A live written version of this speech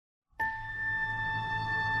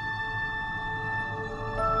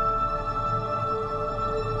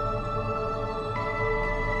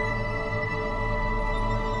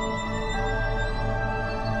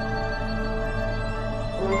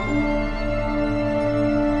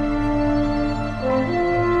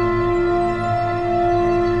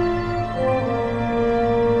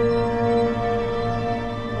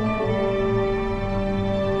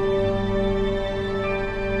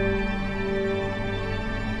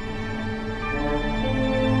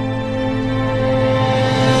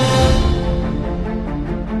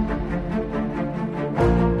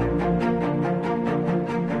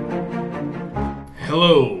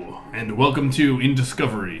welcome to In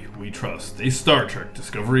Discovery We Trust, a Star Trek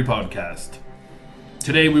Discovery podcast.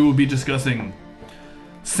 Today we will be discussing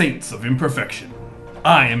Saints of Imperfection.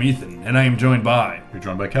 I am Ethan, and I am joined by... You're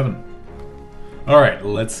joined by Kevin. Alright,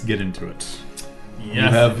 let's get into it.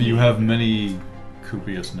 Yes. You have many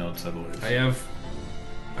copious notes, I believe. I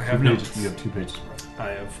have notes. You have 2 pages worth.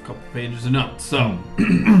 I have a couple pages of notes. So,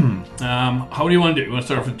 how do you want to do? You want to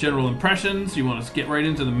start off with general impressions? You want to get right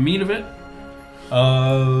into the meat of it?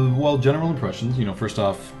 Well, general impressions. First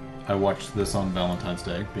off, I watched this on Valentine's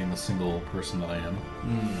Day, being the single person that I am.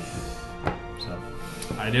 So,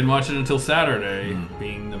 I didn't watch it until Saturday,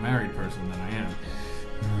 being the married person that I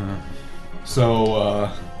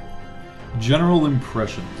am. General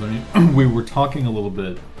impressions. I mean, we were talking a little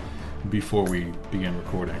bit before we began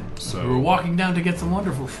recording. So We were walking down to get some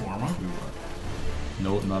wonderful form. we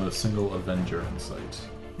were. No, not a single Avenger in sight.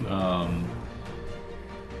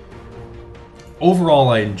 Overall,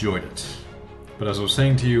 I enjoyed it. But as I was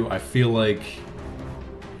saying to you, I feel like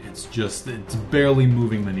it's barely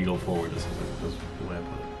moving the needle forward, is the way I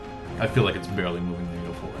put it. I feel like it's barely moving the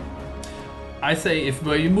needle forward. I say, if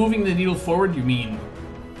by you moving the needle forward, you mean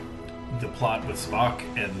the plot with Spock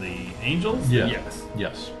and the Angels? Yeah. Yes.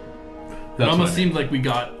 Yes. It almost seemed like we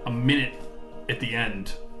got a minute at the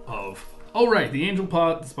end of, oh right, the Angel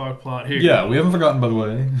plot, the Spock plot, here you go. We haven't forgotten, by the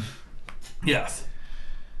way. Yes.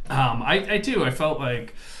 I too, I felt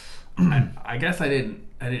like, I guess I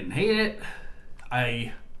didn't hate it.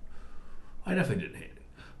 I definitely didn't hate it.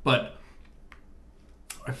 But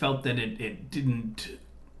I felt that it didn't...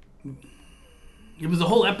 It was a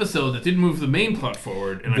whole episode that didn't move the main plot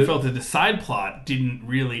forward, and I felt that the side plot didn't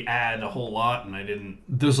really add a whole lot, and I didn't...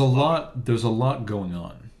 There's a lot going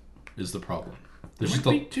on, is the problem. There's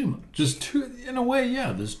There might be too much. Just too, in a way,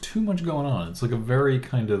 yeah, there's too much going on. It's like a very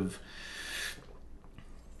kind of...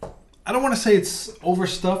 I don't want to say it's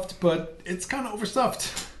overstuffed, but it's kind of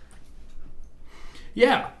overstuffed.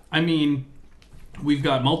 Yeah, I mean, we've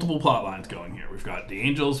got multiple plot lines going here. We've got the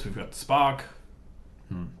Angels, we've got the Spock,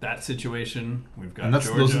 that situation. We've got And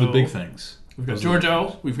those are the big things. We've got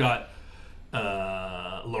Giorgio. We've got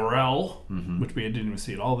Laurel, which we didn't even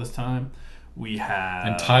see at all this time. We have...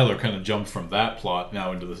 And Tyler kind of jumped from that plot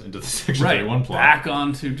now into the Section 31 plot. Back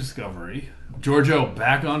onto Discovery. Giorgio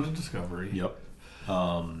back onto Discovery. Yep.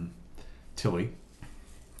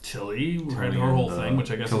 Tilly, we're had her whole thing, which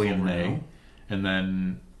I guess Tilly is and over May.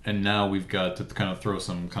 now. And now we've got to kind of throw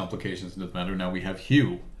some complications into the matter. Now we have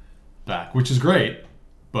Hugh back, which is great,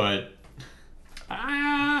 but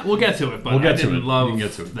we'll get to it. But We'll get I to didn't it. love We can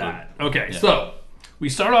get to it, that. Okay, yeah. so we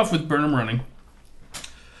start off with Burnham running,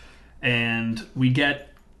 and we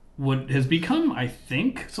get what has become, I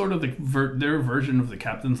think, sort of their version of the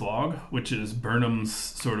Captain's Log, which is Burnham's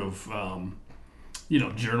sort of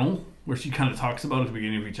journal, where she kind of talks about at the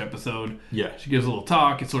beginning of each episode. Yeah. She gives a little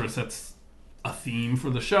talk. It sort of sets a theme for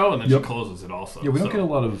the show, and then she closes it also. Yeah, we don't get a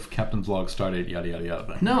lot of Captain's Log, Stardate, yada yada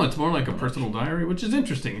yada. No, it's more like a personal diary, which is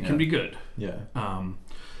interesting. It can be good. Yeah.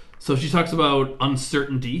 So she talks about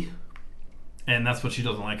uncertainty, and that's what she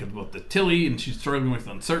doesn't like about the Tilly, and she's struggling with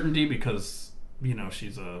uncertainty because,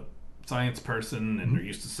 she's a science person and they're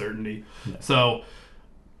used to certainty. Yeah. So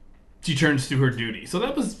she turns to her duty. So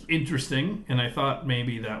that was interesting, and I thought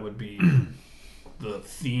maybe that would be the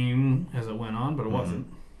theme as it went on, but it wasn't.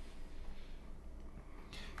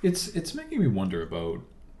 It's making me wonder about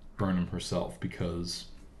Burnham herself, because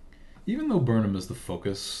even though Burnham is the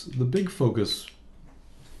focus, the big focus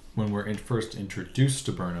when we're first introduced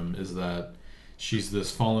to Burnham is that she's this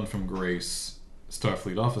fallen from grace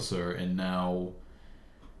Starfleet officer, and that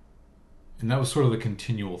was sort of the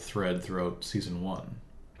continual thread throughout season 1.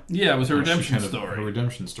 Yeah, it was her Her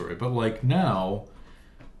redemption story. But now,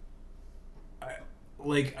 I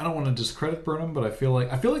don't want to discredit Burnham, but I feel like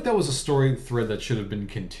that was a story thread that should have been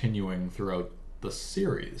continuing throughout the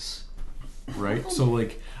series, right? So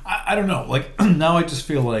I don't know. Now I just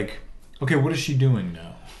feel like, okay, what is she doing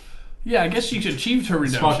now? Yeah, I guess she achieved her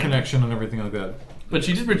redemption. Spock connection and everything like that. But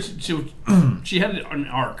she did. She had an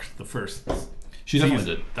arc the first. She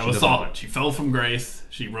definitely did. That was solid. She fell from grace.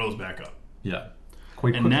 She rose back up. Yeah.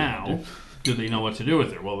 Quite and quickly, now, do they know what to do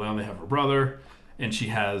with her? Well, now they have her brother, and she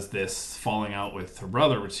has this falling out with her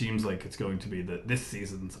brother, which seems like it's going to be this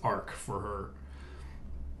season's arc for her.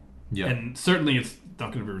 Yeah. And certainly it's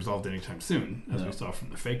not going to be resolved anytime soon, as we saw from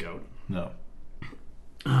the fake out. No.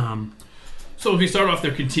 So if we start off,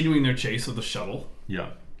 they're continuing their chase of the shuttle.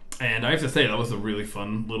 Yeah. And I have to say, that was a really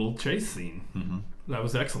fun little chase scene. Mm-hmm. That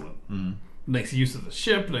was excellent. Mm-hmm. Nice use of the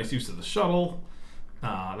ship, nice use of the shuttle.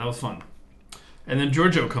 That was fun. And then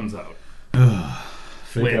Giorgio comes out.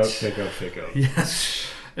 Fake out. Yes.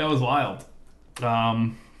 That was wild.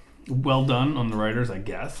 well done on the writers, I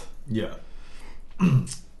guess. Yeah.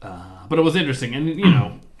 But it was interesting, and you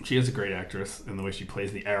know, she is a great actress, and the way she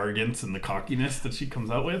plays the arrogance and the cockiness that she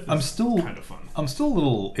comes out with is kind of fun. I'm still a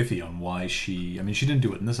little iffy on why she. I mean, she didn't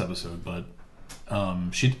do it in this episode, but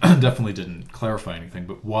she definitely didn't clarify anything.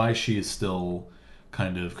 But why she is still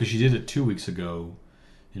kind of, because she did it 2 weeks ago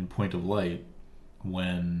in Point of Light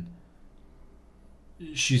when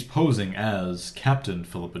she's posing as Captain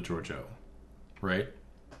Philippa Georgiou, right?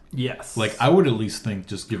 Yes. Like, I would at least think,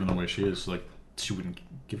 just given the way she is, like, she wouldn't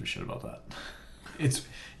give a shit about that. It's,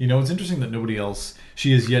 you know, it's interesting that nobody else,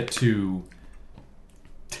 she has yet to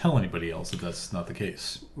tell anybody else that that's not the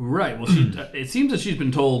case. Right. Well, it seems that she's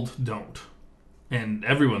been told don't. And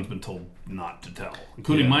everyone's been told not to tell,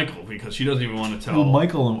 including Michael, because she doesn't even want to tell. Well,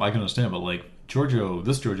 Michael, I can understand, but, like, Georgiou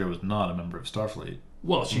is not a member of Starfleet.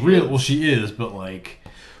 Well, she is. Well, she is, but, like...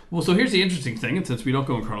 Well, so here's the interesting thing, and since we don't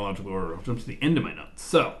go in chronological order, I'll jump to the end of my notes.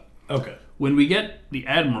 So, okay, when we get the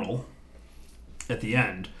Admiral at the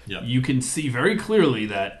end, you can see very clearly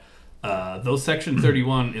that though Section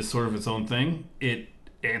 31 is sort of its own thing, it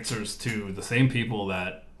answers to the same people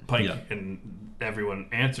that Pike and everyone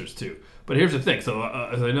answers to. But here's the thing. So,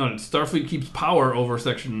 as I noted, Starfleet keeps power over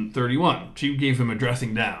Section 31. She gave him a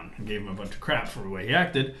dressing down and gave him a bunch of crap for the way he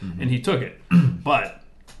acted, and he took it. But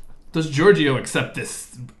does Georgiou accept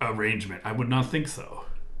this arrangement? I would not think so.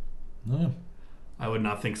 No. I would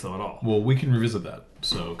not think so at all. Well, we can revisit that.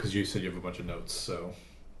 So, because you said you have a bunch of notes, so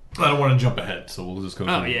I don't want to jump ahead. So we'll just go.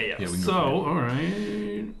 Oh yeah. We can so all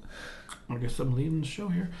right, I guess I'm leading the show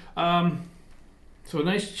here. So a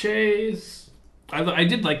nice chase. I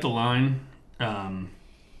did like the line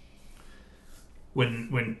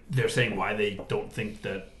when they're saying why they don't think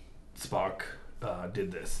that Spock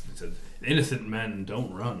did this. It said, "Innocent men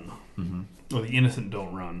don't run." Mm-hmm. Or the innocent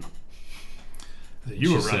don't run.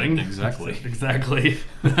 You were running. Exactly. Exactly.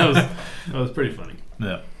 That was pretty funny.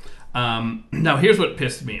 Yeah. Now, here's what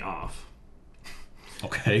pissed me off.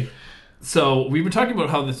 Okay. So, we've been talking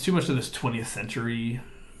about how there's too much of this 20th century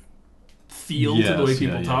feel to the way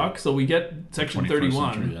people talk. So, we get Section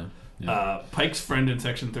 31. Century, Pike's friend in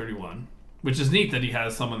Section 31. Which is neat that he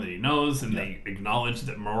has someone that he knows and they acknowledge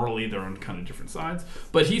that morally they're on kind of different sides.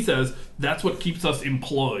 But he says, that's what keeps us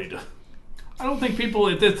employed. I don't think people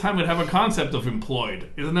at this time would have a concept of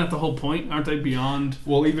employed. Isn't that the whole point? Aren't they beyond?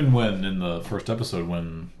 Well, even when in the first episode,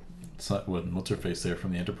 when what's-her-face there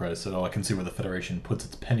from the Enterprise said, "Oh, I can see where the Federation puts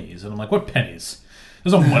its pennies," and I'm like, "What pennies?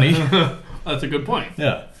 There's no money." That's a good point.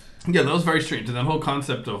 Yeah, that was very strange. And that whole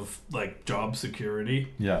concept of like job security.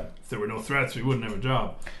 Yeah, if there were no threats, we wouldn't have a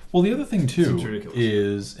job. Well, the other thing too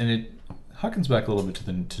is, and it harkens back a little bit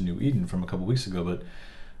to New Eden from a couple weeks ago, but.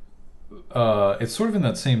 It's sort of in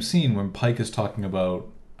that same scene when Pike is talking about,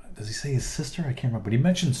 does he say his sister? I can't remember, but he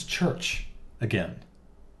mentions church again.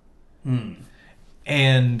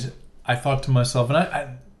 And I thought to myself, and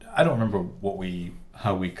I don't remember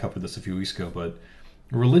how we covered this a few weeks ago, but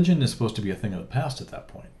religion is supposed to be a thing of the past at that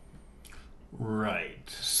point. Right.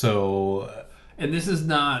 So, and this is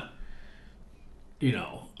not,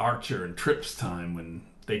 Archer and Trip's time when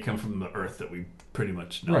they come from the Earth that we pretty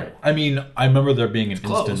much know. Right. I mean, I remember there being an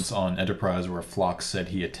instance on Enterprise where Phlox said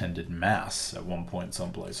he attended Mass at one point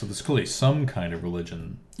someplace. So there's clearly some kind of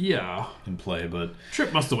religion in play, but...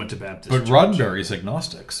 Trip must have went to Baptist But Roddenberry's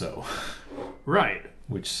agnostic, so... Right.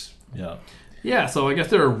 Which, Yeah, so I guess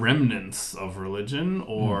there are remnants of religion,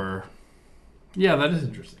 or... Yeah, that is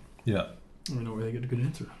interesting. Yeah. I don't know where they get a good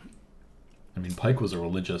answer on it. I mean, Pike was a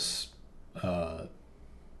religious,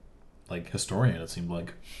 historian, it seemed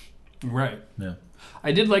like. Right. Yeah.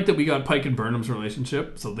 I did like that we got Pike and Burnham's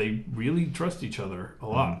relationship, so they really trust each other a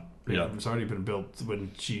lot. Yeah. It's already been built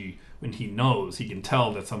when he knows, he can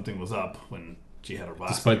tell that something was up when she had her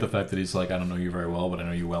blaster. Despite the fact that he's like, I don't know you very well, but I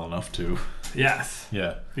know you well enough to. Yes.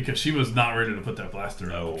 Yeah. Because she was not ready to put that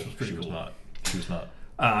blaster up, which was pretty cool. She was not.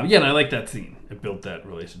 And I like that scene. It built that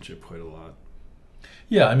relationship quite a lot.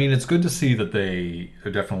 Yeah, I mean, it's good to see that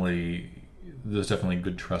there's definitely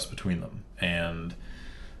good trust between them. And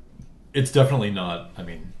it's definitely not, I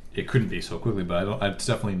mean, it couldn't be so quickly, but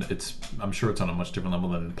I'm sure it's on a much different level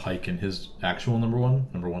than Pike and his actual number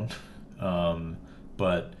one.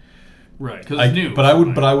 But right, because it's new. But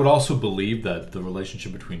I would also believe that the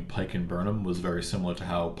relationship between Pike and Burnham was very similar to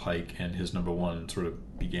how Pike and his number one sort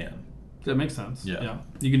of began. That makes sense. Yeah.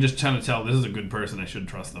 You can just kind of tell this is a good person. I should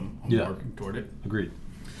trust them. I'm working toward it. Agreed.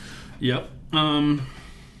 Yep. All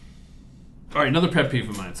right, another pet peeve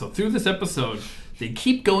of mine. So through this episode, they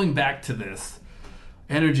keep going back to this.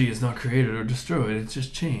 Energy is not created or destroyed. It's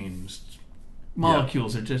just changed.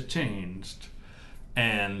 Molecules are just changed.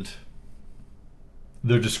 And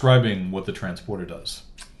they're describing what the transporter does.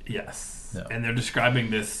 Yes. Yeah. And they're describing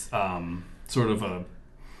this sort of a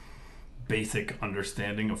basic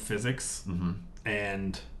understanding of physics. Mm-hmm.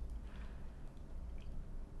 And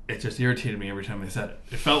it just irritated me every time they said it.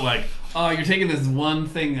 It felt like, oh, you're taking this one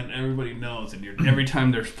thing that everybody knows, and every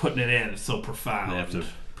time they're putting it in, it's so profound. They have to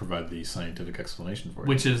provide the scientific explanation for it.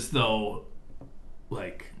 Which is, though,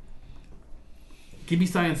 like, give me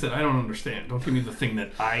science that I don't understand. Don't give me the thing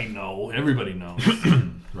that I know, everybody knows.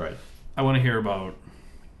 Right. I want to hear about...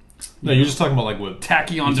 No, you're just talking about, like, what...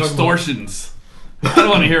 Tachyon distortions. I don't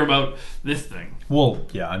want to hear about this thing. Well,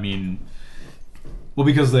 yeah, I mean... Well,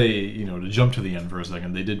 because they, to jump to the end for a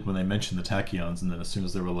second, they did when they mentioned the tachyons, and then as soon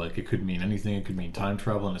as they were like, it could mean anything, it could mean time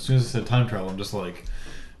travel, and as soon as they said time travel, I'm just like,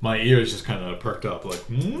 my ears just kind of perked up, like,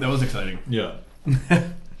 That was exciting. Yeah.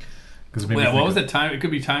 What was it? It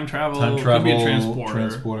could be time travel. Time travel. It could be a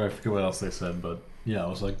transporter. I forget what else they said, but yeah, I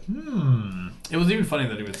was like, It was even funny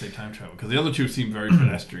that he would say time travel, because the other two seemed very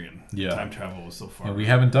pedestrian. Yeah. Time travel was so far. And we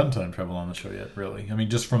haven't done time travel on the show yet, really. I mean,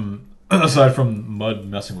 just from... Aside from Mud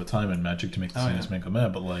messing with time and magic to make the Senius Man go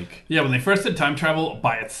mad, but like... Yeah, when they first did time travel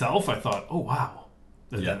by itself, I thought, oh, wow.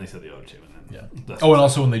 And Yeah. then they said the other two. And then Yeah. Oh, and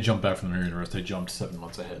also when they jumped back from the Mirror Universe, they jumped 7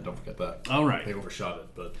 months ahead. Don't forget that. All right. They overshot it,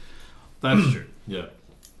 but... That's true. Yeah.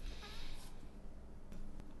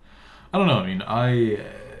 I don't know. I mean,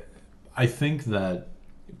 I think that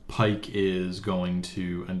Pike is going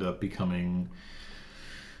to end up becoming...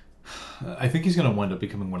 I think he's going to wind up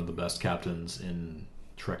becoming one of the best captains in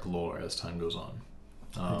Trek lore as time goes on.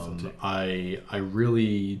 I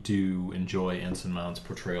really do enjoy Ensign Mount's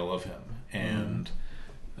portrayal of him, and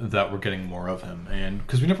that we're getting more of him, and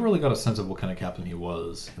because we never really got a sense of what kind of captain he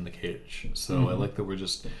was in the Cage. So I like that we're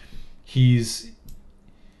just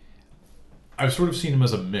I've sort of seen him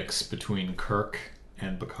as a mix between Kirk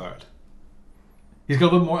and Picard. He's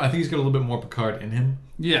got a little more. I think he's got a little bit more Picard in him.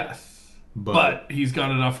 Yes. But he's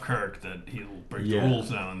got enough Kirk that he'll break the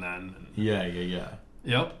rules now and then. Yeah.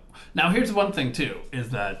 Yep. Now, here's one thing, too, is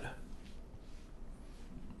that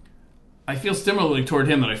I feel similarly toward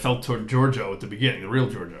him that I felt toward Giorgio at the beginning, the real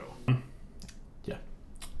Giorgio. Yeah.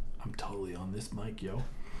 I'm totally on this mic, yo.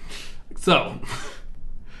 So,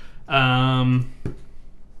 Dr.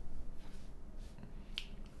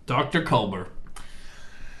 Culber.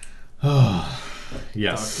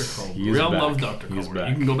 Yes. Dr. Culber. He is We all back. love Dr. He is Culber. back.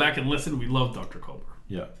 You can go back and listen. We love Dr. Culber.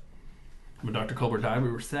 Yeah. When Dr. Culber died, we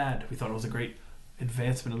were sad. We thought it was a great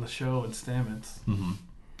advancement of the show and Stamets. Mm-hmm.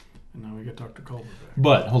 And now we get Dr. Culber back.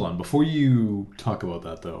 But hold on, before you talk about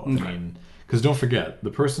that though, Okay. I mean, because don't forget,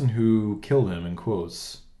 the person who killed him in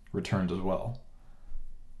quotes returned as well.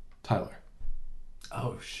 Tyler.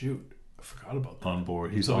 Oh, shoot. I forgot about that. On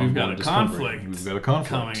board. He's So on we've board got a Discovery. conflict We've got a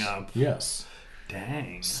conflict coming up. Yes.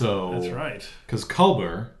 Dang. So That's right. Because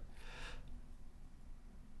Culber,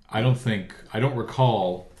 I don't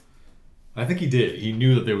recall. I think he did. He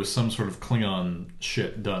knew that there was some sort of Klingon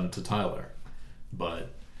shit done to Tyler,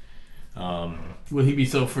 but Will he be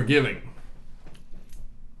so forgiving?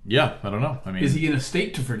 yeah, I don't know. I mean, Is he in a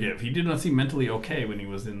state to forgive? He did not seem mentally okay when he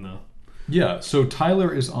was in the... yeah. So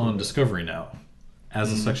Tyler is on Discovery now as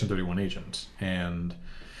a Section 31 agent, and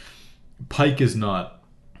Pike is not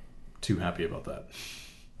too happy about that.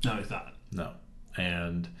 No, he's not. No,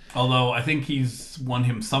 and Although I think he's won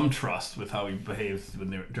him some trust with how he behaves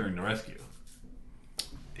during the rescue.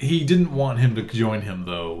 he didn't want him to join him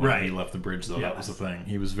though when Right. he left the bridge. Though that was the Yes. thing.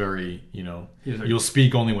 He was very, He was very- you'll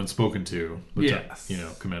speak only when spoken to. Yes.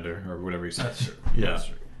 Commander or whatever he said. That's true. Yeah. That's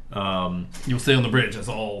true. You'll stay on the bridge, as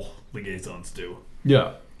all liaisons do.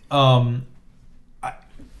 Yeah.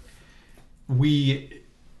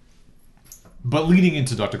 But leading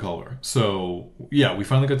into Dr. Culber, so yeah, we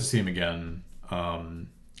finally got to see him again.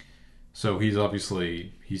 So he's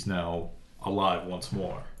now alive once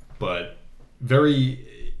more, but very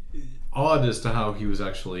odd as to how he was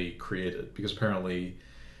actually created, because apparently,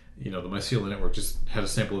 the mycelial network just had a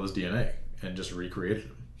sample of his DNA and just recreated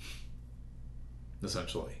him,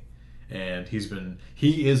 essentially. And he's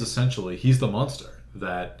the monster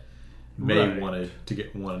that May Right. wanted to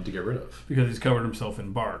get rid of. Because he's covered himself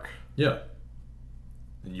in bark. Yeah.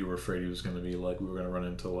 And you were afraid he was going to be like, we were going to run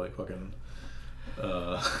into like fucking...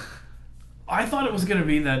 I thought it was going to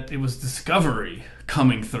be that it was Discovery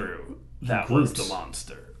coming through that was Groot. the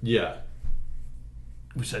monster. Yeah.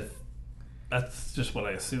 Which that's just what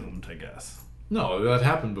I assumed, I guess. No, that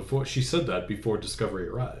happened before. She said that before Discovery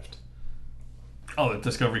arrived. Oh, that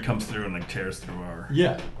Discovery comes through and like tears through our...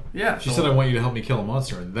 Yeah. Yeah. She said, I want you to help me kill a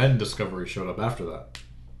monster, and then Discovery showed up after that.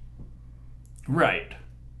 Right.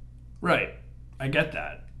 I get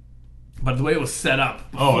that. But the way it was set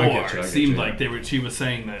up before, Oh, I get you, it seemed like she was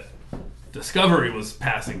saying that Discovery was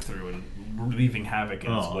passing through and leaving havoc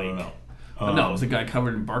in its wake. No. But no, it was a guy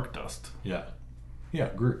covered in bark dust. Yeah. Yeah,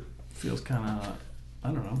 Groot. Feels kind of, I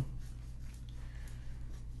don't know.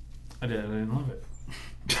 I didn't love it.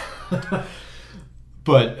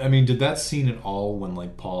 But, I mean, did that scene at all when,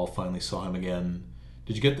 like, Paul finally saw him again?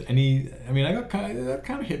 Did you get any... I mean, that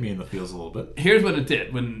kind of hit me in the feels a little bit. Here's what it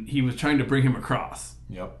did. When he was trying to bring him across,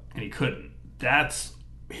 Yep. and he couldn't, that's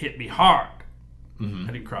hit me hard. Mm-hmm.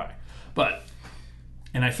 I didn't cry. But,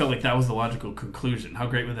 and I felt like that was the logical conclusion. How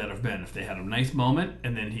great would that have been if they had a nice moment,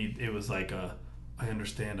 and then it was like I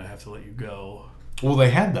understand, I have to let you go. Well, they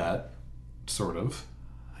had that, sort of.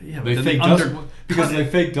 Yeah, They but faked dust because they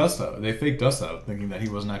faked dust out. They faked dust out, thinking that he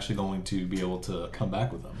wasn't actually going to be able to come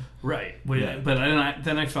back with them. Right. Well, yeah. But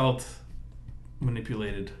then I felt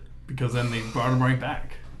manipulated because then they brought him right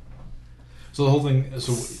back. So the whole thing.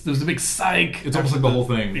 So there was a big psych. It's almost like the whole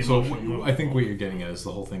thing. So emotion. I think what you're getting at is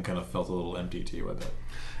the whole thing kind of felt a little empty to you. I bet.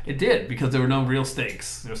 It did, because there were no real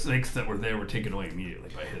stakes. The stakes that were there were taken away immediately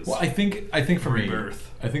by his. Well, I think for rebirth.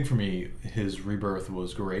 I think for me, his rebirth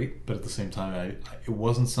was great, but at the same time, it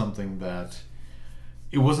wasn't something I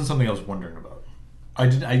was wondering about. I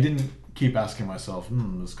didn't keep asking myself,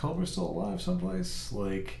 is Culber still alive someplace?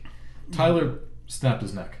 Like, Tyler snapped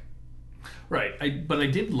his neck. Right, but I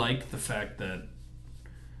did like the fact that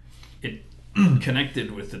it connected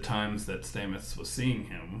with the times that Stamets was seeing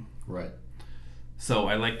him. Right. So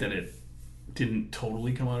I like that it didn't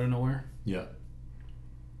totally come out of nowhere. Yeah.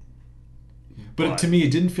 But to me,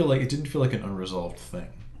 it didn't feel like an unresolved thing.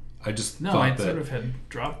 I just thought I that sort of had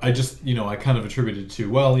dropped. I just I kind of attributed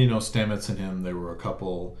to Stamets and him. They were a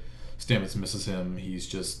couple. Stamets misses him. He's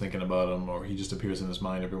just thinking about him, or he just appears in his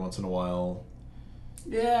mind every once in a while.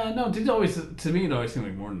 Yeah, no, to me it always seemed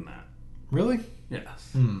like more than that. Really?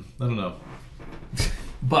 Yes. I don't know.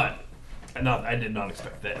 But I did not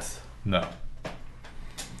expect this. No.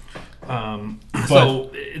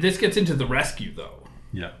 So this gets into the rescue, though.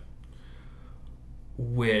 Yeah.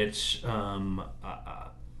 Which, how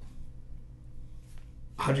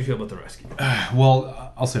do you feel about the rescue?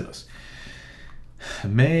 Well, I'll say this.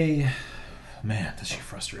 May, man, does she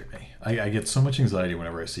frustrate me? I get so much anxiety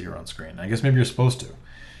whenever I see her on screen. I guess maybe you're supposed to.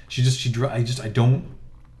 I don't.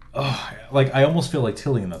 Like, I almost feel like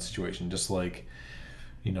Tilly in that situation. Just like,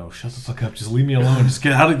 shut the fuck up. Just leave me alone. Just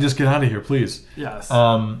get out of here, please. Yes.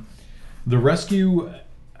 The rescue.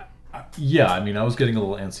 Yeah, I mean, I was getting a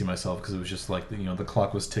little antsy myself because it was just like, the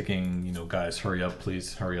clock was ticking. Guys, hurry up,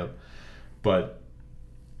 please, hurry up. But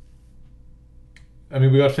I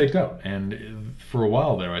mean, we got faked out, and for a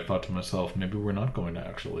while there, I thought to myself, maybe he's not going to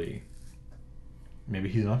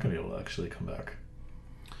be able to actually come back.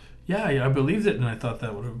 Yeah, I believed it, and I thought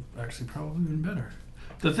that would have actually probably been better.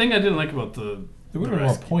 The thing I didn't like about it would have been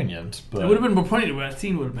more poignant, but it would have been more poignant. But that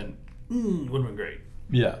scene would have been great.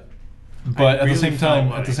 Yeah, but at the same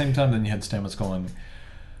time, then you had Stamets going,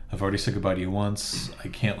 "I've already said goodbye to you once. I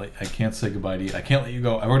can't say goodbye to you. I can't let you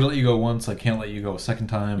go. I've already let you go once. I can't let you go a second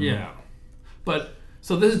time." Yeah, but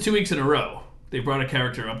so this is 2 weeks in a row. They brought a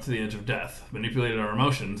character up to the edge of death, manipulated our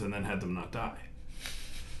emotions, and then had them not die.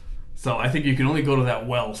 So I think you can only go to that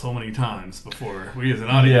well so many times before we as an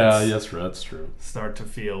audience that's true. Start to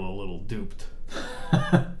feel a little duped.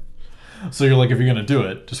 So you're like, if you're going to do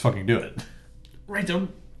it, just fucking do it. Right, you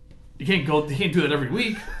can't do it every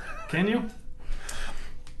week, can you?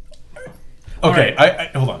 Okay, right.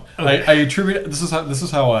 I hold on. Okay. I attribute this is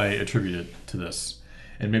how I attribute it to this.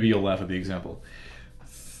 And maybe you'll laugh at the example.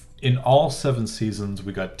 In all 7 seasons,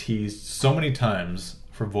 we got teased so many times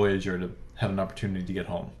for Voyager to have an opportunity to get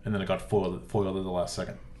home, and then it got foiled at the last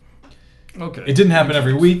second. Okay. It didn't happen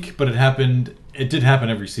every week, but it did happen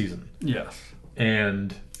every season. Yes.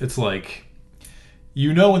 And it's like,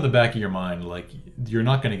 in the back of your mind, like, you're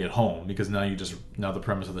not going to get home because now the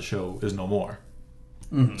premise of the show is no more.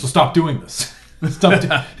 Mm-hmm. So stop doing this.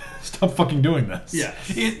 Stop fucking doing this. Yeah.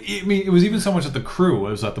 It was even so much that the crew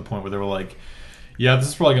was at the point where they were like, yeah, this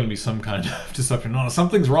is probably going to be some kind of deception. No,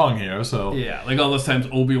 something's wrong here. So yeah, like all those times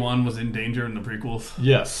Obi-Wan was in danger in the prequels.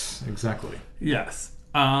 Yes, exactly. Yes.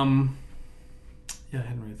 Yeah, I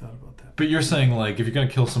hadn't really thought about that. But you're saying, like, if you're going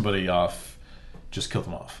to kill somebody off, just kill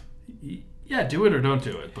them off. Yeah, do it or don't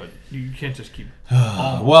do it, but you can't just keep.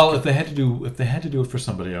 Well, if they had to do it for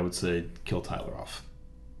somebody, I would say kill Tyler off.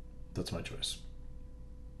 That's my choice.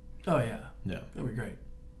 Oh yeah. Yeah. That'd be great.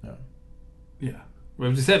 Yeah. Yeah.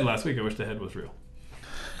 Well, as you said last week, I wish the head was real.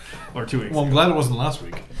 Or 2 weeks. Well, I'm glad it wasn't last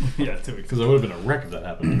week. Yeah, 2 weeks. Because I would have been a wreck if that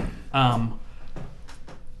happened.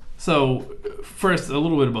 So, first, a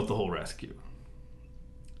little bit about the whole rescue.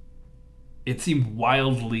 It seemed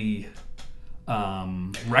wildly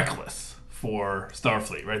reckless for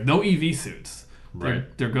Starfleet, right? No EV suits. Right.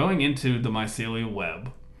 They're going into the mycelial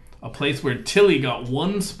web, a place where Tilly got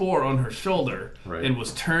one spore on her shoulder Right. and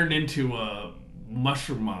was turned into a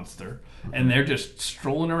mushroom monster, and they're just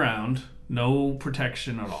strolling around, no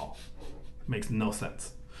protection at all. Makes no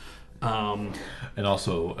sense. And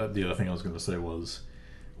also, the other thing I was going to say was,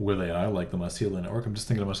 with AI like the Mycelial Network, I'm just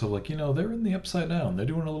thinking to myself, like, they're in the Upside Down. They're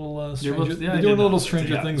doing a little Stranger, they're doing a little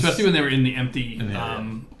Stranger Things, especially when they were in the empty. the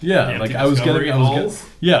empty I was Discovery halls.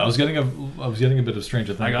 getting a bit of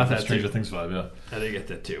Stranger Things. I got that Stranger too. Things vibe. Yeah, I did get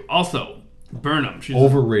that too. Also, Burnham. She's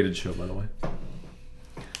overrated show, by the way.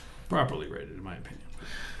 properly rated, in my opinion.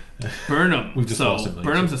 Burnham. We've just lost him, like,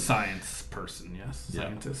 Burnham's a science person, yes? Yeah.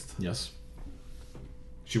 Scientist. Yes,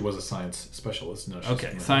 she was a science specialist. No, she's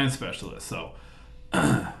Okay, science specialist. So,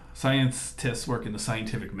 scientists work in the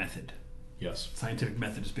scientific method. Yes, Scientific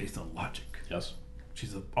method is based on logic. yes,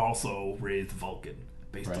 She's also raised Vulcan,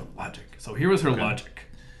 based Right. on logic. So here was her Okay. logic.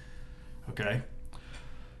 Okay?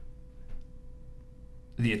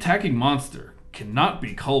 The attacking monster cannot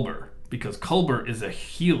be Culber because Culber is a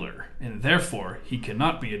healer, and therefore he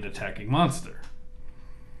cannot be an attacking monster.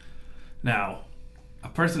 Now, a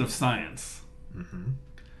person of science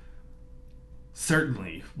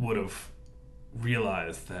certainly would have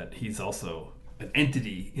realized that he's also an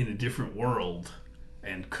entity in a different world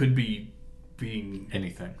and could be being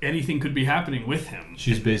anything could be happening with him.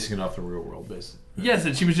 She's basing it off the real world, basically. Yes,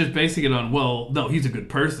 and she was just basing it on, well, no, he's a good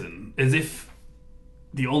person, as if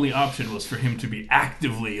the only option was for him to be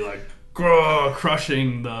actively like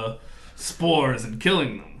crushing the spores and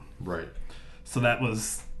killing them. Right. So that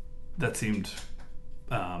seemed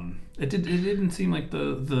it didn't seem like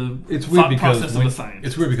the It's weird thought process of the science.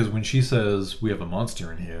 It's weird because when she says we have a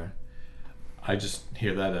monster in here, I just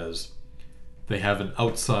hear that as they have an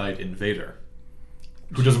outside invader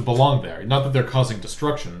who doesn't belong there. Not that they're causing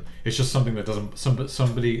destruction. It's just something that doesn't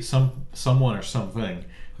someone or something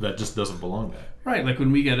that just doesn't belong there. Right, like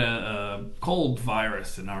when we get a cold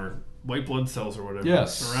virus and our white blood cells or whatever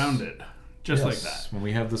surround it. Just like that. When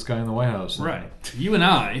we have this guy in the White House. Right. You and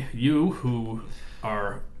I, you who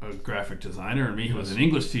are a graphic designer and me who was an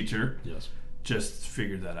English teacher, Yes. just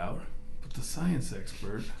figured that out. But the science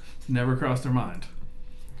expert never crossed their mind.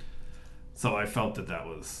 So I felt that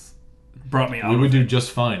brought me out We of would it. do just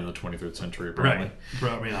fine in the 23rd century, apparently. Right.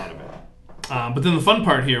 Brought me out of it. But then the fun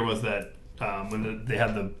part here was that when they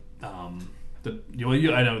had I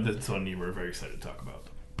know that's one you were very excited to talk about.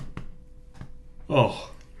 Oh.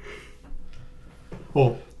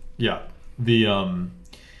 Well, yeah. The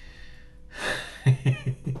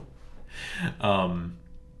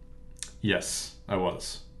yes, I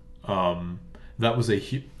was. That was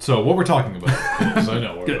so what we're talking about, because I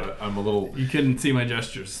know I'm a little. You couldn't see my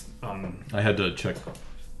gestures on. I had to check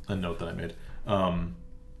a note that I made.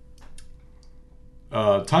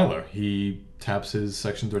 Tyler, he taps his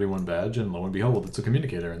Section 31 badge, and lo and behold, it's a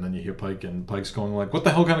communicator. And then you hear Pike, and Pike's going like, "What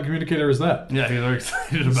the hell kind of communicator is that?" Yeah, he was very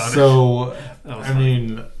excited about it. So, was I fun.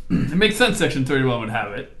 mean, It makes sense Section 31 would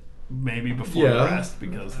have it. Maybe before the Yeah. rest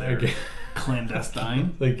because they're Okay.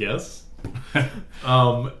 clandestine. I guess.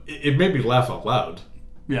 It made me laugh out loud.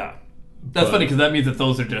 Yeah. That's But- funny because that means that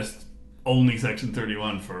those are just only Section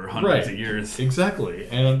 31 for hundreds of years. Exactly.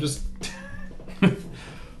 And I'm just.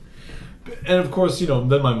 And of course,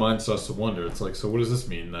 then my mind starts to wonder. It's like, so what does this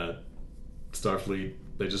mean? That Starfleet,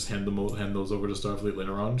 they just hand those over to Starfleet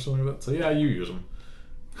later on or something like that? So yeah, you use them.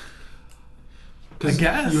 I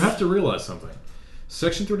guess. You have to realize something.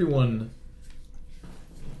 Section 31.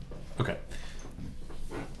 Okay.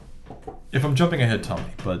 If I'm jumping ahead, tell me,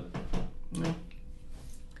 but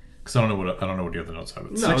because I don't know what the other notes are.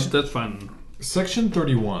 But No, that's fine. Section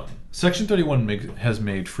 31. Section 31 has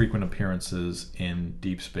made frequent appearances in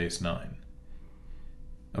Deep Space Nine.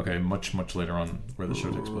 Okay, much later on where the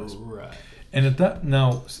show takes place. Right. And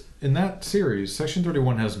in that series, Section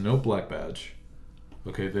 31 has no black badge.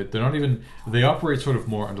 Okay, they're not even. They operate sort of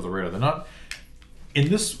more under the radar. They're not. In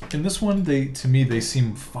this one, to me they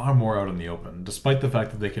seem far more out in the open, despite the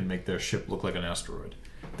fact that they can make their ship look like an asteroid.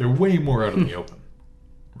 They're way more out in the open,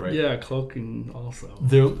 right? Yeah, cloaking also.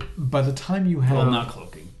 By the time you have, Well, not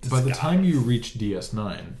cloaking. by the disguise. time you reach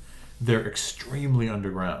DS9, they're extremely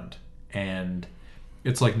underground, and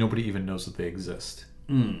it's like nobody even knows that they exist.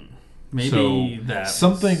 Maybe So that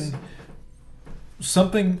something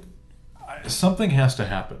has to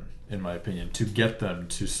happen, in my opinion, to get them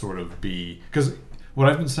to sort of be, because what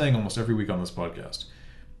I've been saying almost every week on this podcast,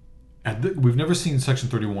 we've never seen Section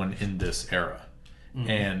 31 in this era.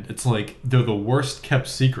 And it's like they're the worst kept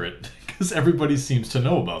secret because everybody seems to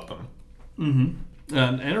know about them.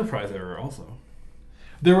 an Enterprise error also.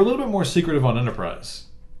 They're a little bit more secretive on Enterprise,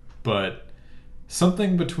 but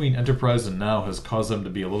something between Enterprise and now has caused them to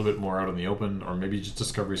be a little bit more out in the open, or maybe just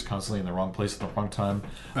Discovery's constantly in the wrong place at the wrong time.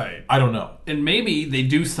 Right. I don't know. And maybe they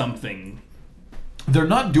do something. They're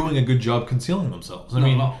not doing a good job concealing themselves. I No,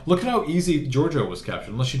 mean, no. look at how easy Giorgio was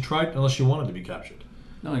captured. Unless she wanted to be captured.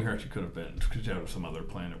 Knowing her, she could have been out of some other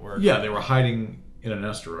planet work. Yeah, they were hiding in an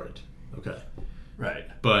asteroid. Okay. Right.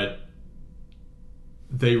 But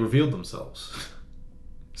they revealed themselves.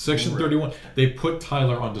 Section Right. 31. They put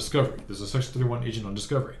Tyler on Discovery. There's a Section 31 agent on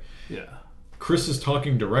Discovery. Yeah. Chris is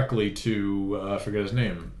talking directly to I forget his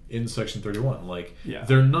name in Section 31. Like, Yeah.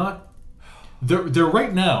 they're not. They're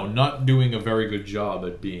right now not doing a very good job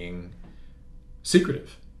at being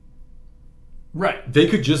secretive. Right. They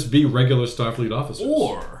could just be regular Starfleet officers.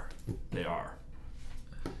 Or they are.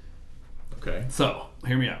 Okay. So,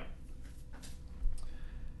 hear me out.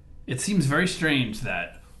 It seems very strange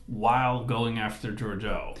that while going after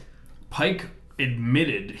Georgiou, Pike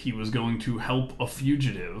admitted he was going to help a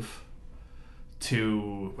fugitive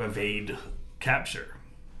to evade capture.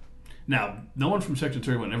 Now, no one from Section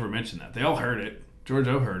 31 ever mentioned that. They all heard it.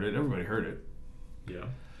 Georgiou heard it. Everybody heard it. Yeah.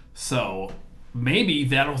 So maybe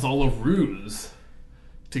that was all a ruse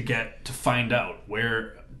to find out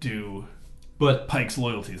where do But Pike's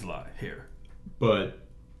loyalties lie here. but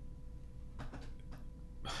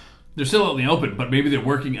They're still out in the open, but maybe they're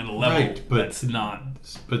working at a level Right, but- that's not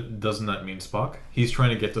but doesn't that mean Spock? He's trying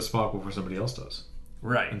to get to Spock before somebody else does,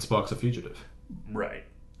 right. and Spock's a fugitive. Right.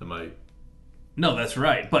 Am I? No, that's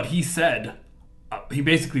right. But he said, he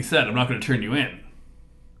basically said, "I'm not going to turn you in."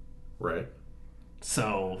 Right.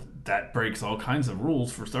 So that breaks all kinds of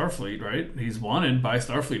rules for Starfleet, right? He's wanted by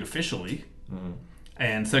Starfleet officially. Mm-hmm.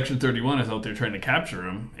 And Section 31 is out there trying to capture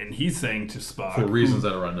him, and he's saying to Spock... For reasons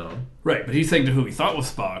that are unknown. Right, but he's saying to who he thought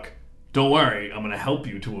was Spock, "Don't worry, I'm going to help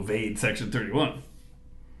you to evade Section 31.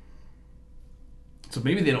 So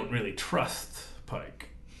maybe they don't really trust Pike.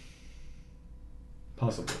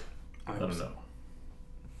 Possibly. I don't hope know.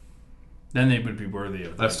 Then they would be worthy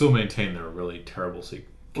of I still maintain they're a really terrible secret.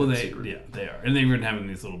 Well, they are. And they've been having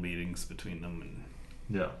these little meetings between them, and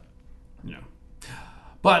Yeah. you know.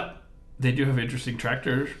 But they do have interesting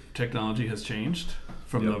tractor technology has changed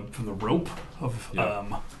from the rope of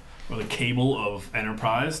Yep. or the cable of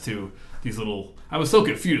Enterprise to these little. I was so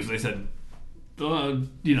confused. They said,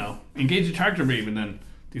 engage the tractor beam, and then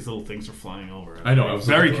these little things are flying over. I know. I was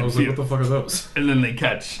very like, confused. what the fuck are those? And then they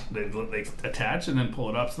they attach and then pull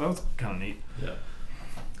it up. So that was kind of neat Yeah.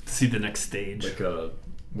 to see the next stage. Like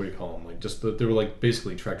what do you call them? Like they were like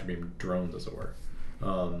basically tractor beam drones, as it were.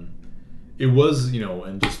 It was,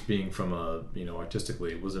 and just being from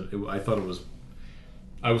artistically, I thought it was.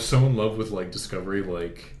 I was so in love with like Discovery,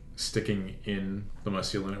 like sticking in the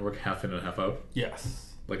mycelial network, half in and half out.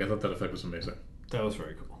 Yes, Like I thought that effect was amazing. that was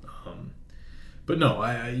very cool. But no,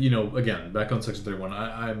 I again back on Section 31.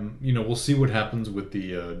 I'm we'll see what happens with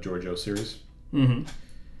the Giorgio series. Mm-hmm.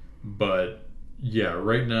 But yeah,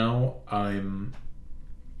 right now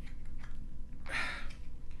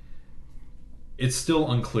it's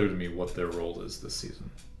still unclear to me what their role is this season,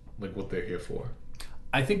 like what they're here for.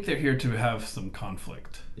 I think they're here to have some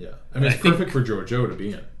conflict. Yeah, I mean, it's perfect for Giorgio to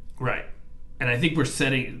be in. Right. And I think we're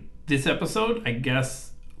setting this episode, I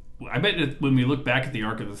guess, I bet that when we look back at the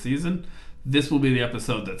arc of the season, this will be the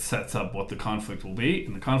episode that sets up what the conflict will be.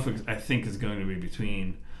 And the conflict, I think, is going to be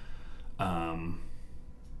between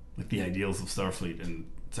like the ideals of Starfleet and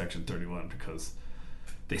Section 31, because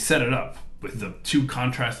they set it up with the two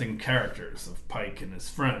contrasting characters of Pike and his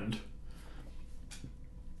friend.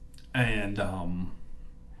 And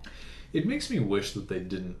It makes me wish that they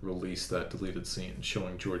didn't release that deleted scene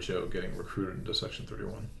showing Giorgio getting recruited into Section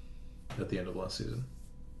 31 at the end of last season.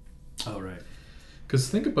 oh, right. Because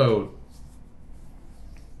think about,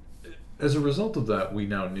 as a result of that, we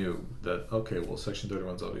now knew that, okay, well, Section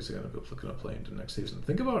 31 is obviously going to play into next season.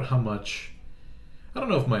 Think about how much, I don't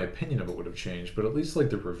know if my opinion of it would have changed, but at least like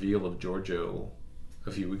the reveal of Giorgio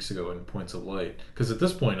a few weeks ago in Points of Light. Because at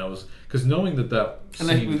this point, because knowing that And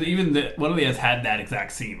scene, even one of the guys had that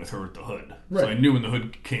exact scene with her with the hood. So Right. I knew when the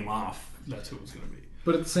hood came off, that's who it was going to be.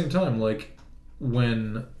 but at the same time, like,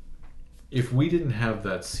 if we didn't have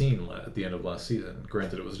that scene at the end of last season,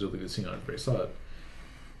 granted it was a deleted scene, everybody saw it,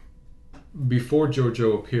 before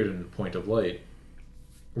Giorgio appeared in Point of Light,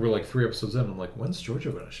 we're like 3 episodes in, I'm like, when's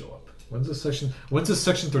Giorgio going to show up? When's this Section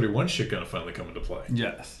 31 shit going to finally come into play?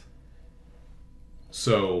 Yes.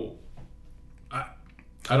 So, I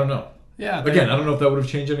don't know. Yeah. Again, I don't know if that would have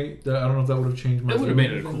changed I don't know if that would have changed my It would have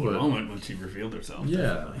made it a feelings, cool but- moment when she revealed herself. Yeah.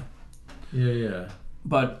 definitely. Yeah.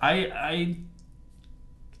 But I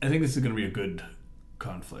think this is going to be a good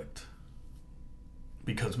conflict.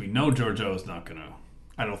 Because we know Giorgio is not going to,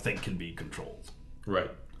 I don't think, can be controlled. Right.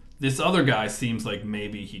 This other guy seems like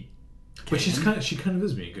maybe he can. But she kind of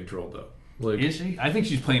is being controlled though. Like, is she? I think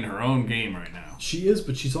she's playing her own game right now. she is,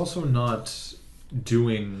 but she's also not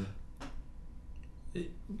doing.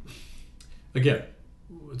 Again,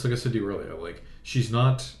 it's like I said to you earlier. Like, she's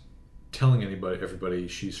not telling everybody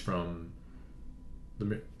she's from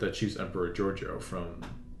that she's Emperor Giorgio from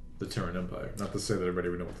the Terran Empire. Not to say that everybody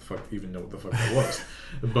would know what the fuck that was,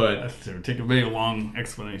 but It would take a very long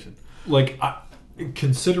explanation. like,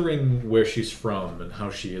 considering where she's from and how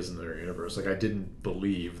she is in their universe, like, I didn't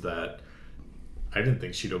believe that. I didn't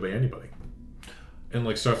think she'd obey anybody. And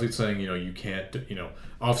like Starfleet saying, you can't,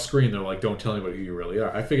 off screen they're like, don't tell anybody who you really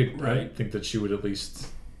are. I figured, Right. I think that she would at least.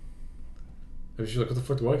 If she's like, what the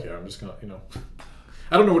fuck do I care? I'm just gonna,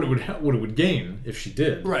 I don't know what it would gain if she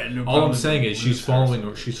did. Right. No, All I'm saying is she's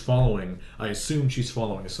following. I assume she's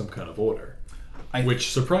following some kind of order,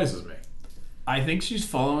 which surprises me. I think she's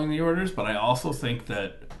following the orders, but I also think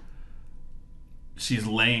that she's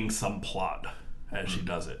laying some plot as she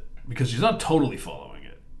does it. Because she's not totally following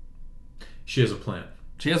it. She has a plan.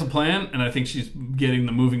 She has a plan, and I think she's getting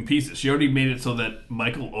the moving pieces. She already made it so that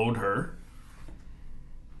Michael owed her.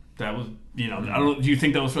 That was, I don't. Do you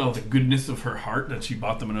think that was for the goodness of her heart that she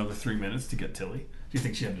bought them another 3 minutes to get Tilly? Do you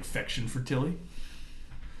think she had an affection for Tilly?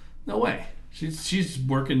 No way. She's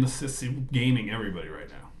working the sissy, gaming everybody right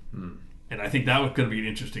now. And I think that was going to be an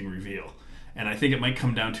interesting reveal. And I think it might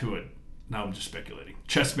come down to now I'm just speculating,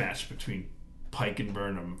 chess match between Pike and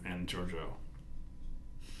Burnham and Giorgio.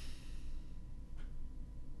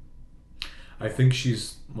 I think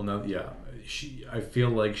she's I feel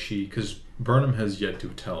like because Burnham has yet to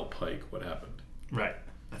tell Pike what happened. Right.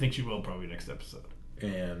 I think she will probably next episode.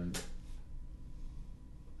 And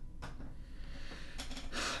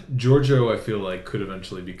Giorgio, I feel like, could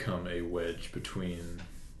eventually become a wedge between.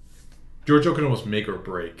 Giorgio can almost make or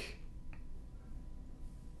break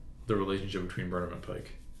the relationship between Burnham and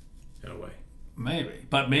Pike, in a way. Maybe,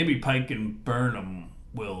 but maybe Pike and Burnham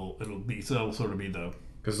it'll sort of be the.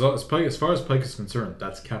 Because as far as Pike is concerned,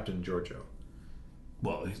 that's Captain Giorgio.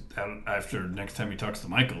 Well, after next time he talks to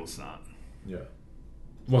Michael, it's not. Yeah.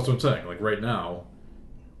 Well, that's what I'm saying. Like, right now,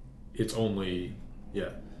 it's only. Yeah.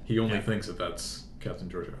 He only thinks that that's Captain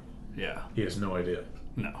Giorgio. Yeah. He has no idea.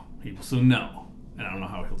 No. He will soon know. And I don't know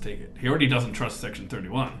how he'll take it. He already doesn't trust Section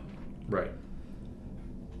 31. Right.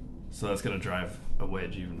 So that's going to drive a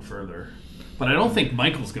wedge even further. But I don't think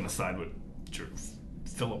Michael's going to side with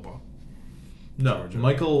Philippa. No, Giorgio.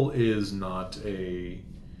 Michael is not a.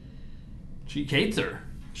 She hates her.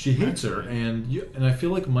 She hates her, and I feel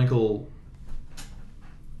like Michael.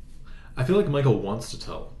 I feel like Michael wants to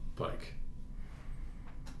tell Pike.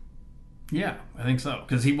 Yeah, I think so.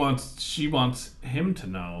 Because she wants him to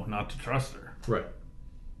know not to trust her. Right.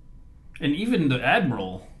 And even the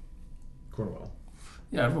Admiral. Cornwell.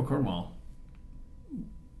 Yeah, Admiral Cornwell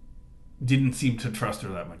didn't seem to trust her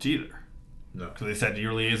that much either. No. Because they said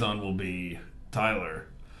your liaison will be Tyler.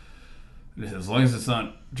 And as long as it's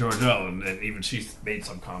not Giorgio, and even she made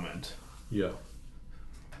some comment. Yeah.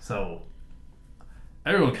 So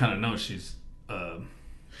everyone kind of knows she's.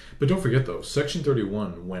 But don't forget though, Section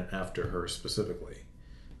 31 went after her specifically.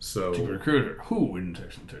 So To recruit her. Who in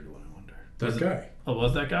Section 31? I wonder. that guy. Oh,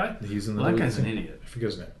 was that guy? He's in the. Well, that guy's an idiot. I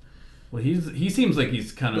forget his name. Well, he seems like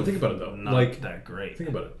he's kind of. But think about it though. Not Like, that great. think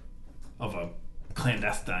about it. Of a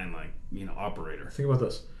clandestine operator. Think about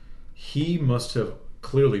this. He must have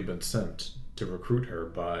clearly been sent to recruit her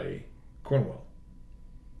by Cornwell.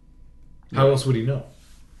 How else would he know?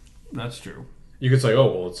 That's true. You could say, "Oh,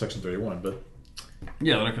 well, it's Section 31," but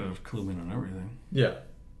Yeah, they're not going to clue in on everything. yeah,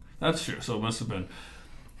 That's true. So it must have been.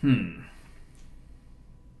 I in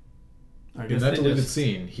guess that they deleted just-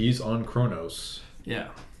 scene, he's on Kronos, Yeah.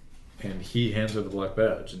 and he hands her the black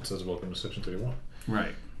badge and says, "Welcome to Section 31."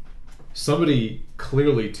 Right. Somebody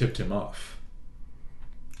clearly tipped him off,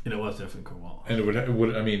 And it was definitely Cornwall. and it would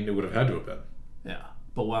have had to have been. Yeah.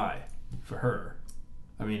 But why? For her.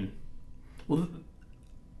 I mean, well,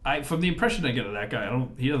 from the impression I get of that guy,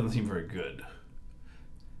 he doesn't seem very good.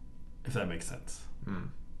 If that makes sense.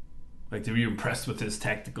 Like, were you impressed with his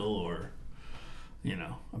tactical or,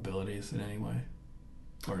 abilities in any way?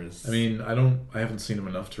 Or is... I mean, I haven't seen him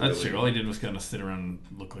enough to That's really. true. All he did was kind of sit around and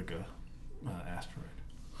look like a asteroid.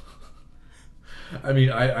 I mean,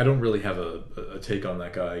 I don't really have a take on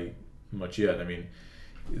that guy much yet. I mean,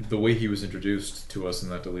 the way he was introduced to us in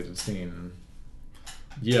that deleted scene,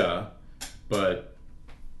 yeah, but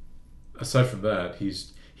aside from that, he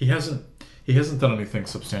hasn't done anything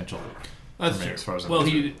substantial. That's for me, true. as far as I'm Well,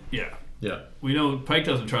 concerned. yeah. We know Pike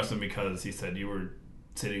doesn't trust him because he said you were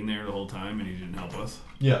sitting there the whole time and you didn't help us.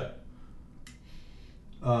 Yeah.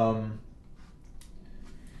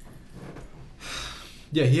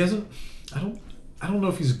 Yeah, he hasn't. I don't know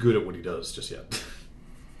if he's good at what he does just yet.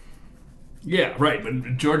 Yeah, right.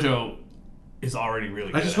 But Giorgio is already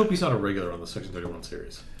really good. I just hope he's not a regular on the Section 31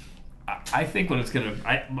 series. I think what it's going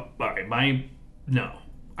to... No.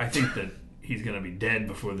 I think that he's going to be dead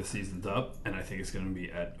before the season's up, and I think it's going to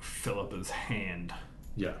be at Philippa's hand.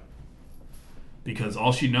 Yeah. Because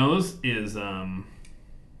all she knows is, all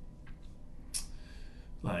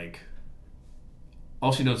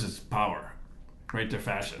she knows is power. Right? They're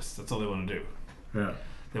fascists. That's all they want to do. Yeah.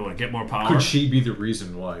 They want to get more power. Could she be the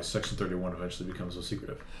reason why Section 31 eventually becomes so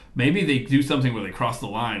secretive? Maybe they do something where they cross the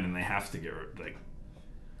line and they have to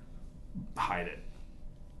hide it.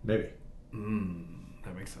 Maybe.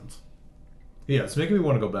 That makes sense. Yeah, it's making me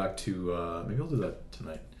want to go back to... maybe I'll do that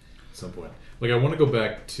tonight at some point. I want to go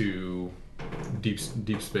back to Deep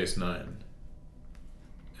Space Nine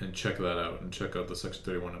and check that out and check out the Section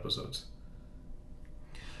 31 episodes.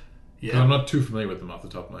 Yeah. I'm not too familiar with them off the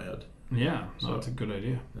top of my head. Yeah, so that's a good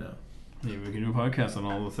idea. Yeah. Maybe we can do a podcast on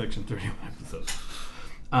all the Section 31 episodes.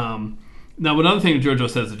 Now, another thing Giorgio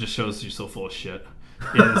says that just shows she's so full of shit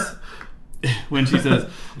is when she says,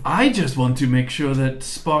 I just want to make sure that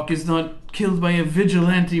Spock is not killed by a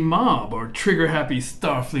vigilante mob or trigger-happy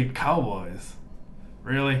Starfleet cowboys.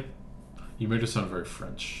 Really? You made it sound very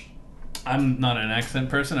French. I'm not an accent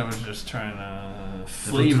person. I was just trying to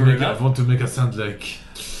flavor it up. I want to make it sound like...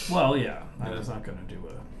 Well, yeah. I was not going to do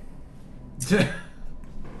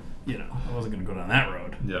I wasn't going to go down that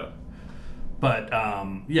road. Yeah. But,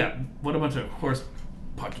 yeah, what a bunch of horse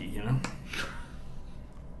pucky,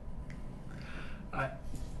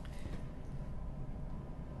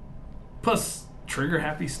 Plus,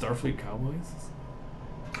 trigger-happy Starfleet cowboys?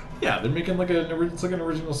 Yeah, they're making it's like an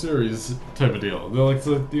original series type of deal. They're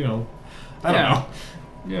I don't know.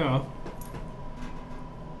 Yeah.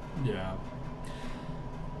 Yeah.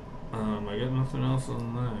 I got nothing else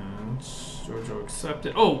on that. Giorgio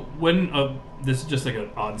accepted. Oh, when this is just like an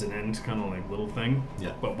odds and ends kind of little thing.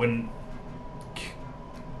 Yeah. But when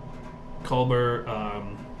Culber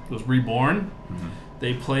was reborn,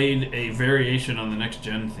 they played a variation on the Next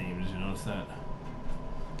Gen theme. Did you notice that?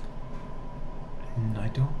 I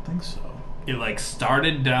don't think so. It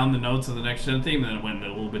started down the notes of the Next Gen theme, and then it went in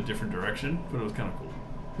a little bit different direction. But it was kind of cool.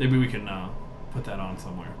 Maybe we can put that on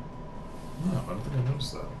somewhere. No, I don't think I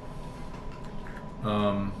noticed that.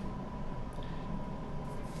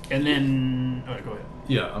 And then, all right, go ahead.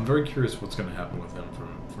 Yeah, I'm very curious what's going to happen with him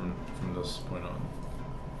from this point on.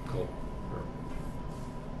 Cool.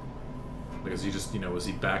 Because he just, was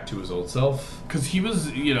he back to his old self? Because he was,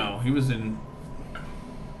 he was in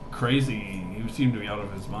crazy. He seemed to be out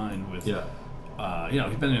of his mind with. Yeah.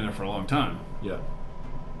 He's been in there for a long time. Yeah.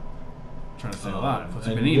 Trying to stay alive. What's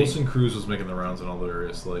he and been eating? Wilson Cruz was making the rounds on all the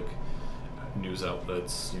various news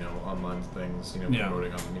outlets, online things,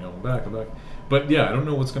 promoting I'm back. But yeah, I don't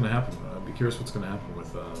know what's going to happen. I'd be curious what's going to happen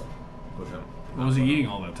with him. What was he eating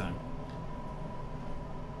all that time?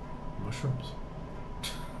 Mushrooms.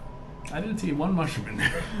 I didn't see one mushroom in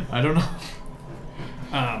there. I don't know.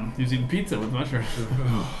 He was eating pizza with mushrooms.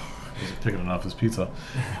 He's picking it off his pizza.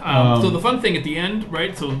 So the fun thing at the end,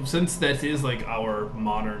 right? So since that is our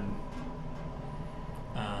modern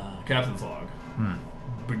captain's log,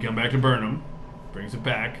 we come back to Burnham, brings it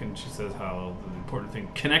back, and she says how the important thing,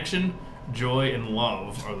 connection, joy, and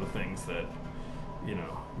love are the things that,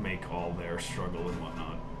 make all their struggle and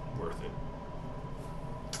whatnot worth it.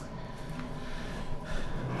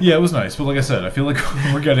 Yeah, it was nice, but like I said, I feel like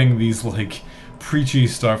we're getting these preachy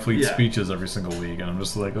Starfleet speeches every single week, and I'm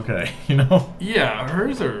just okay, Yeah,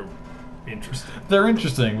 hers are interesting. They're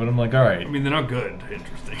interesting, but I'm all right. I mean, they're not good.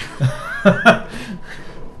 Interesting.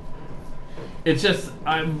 It's just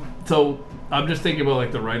I'm just thinking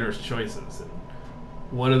about the writer's choices and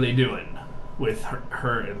what are they doing with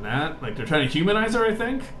her in that? They're trying to humanize her, I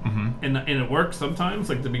think, and it works sometimes.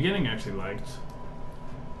 The beginning I actually liked,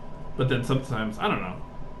 but then sometimes I don't know.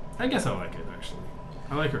 I guess I like it actually.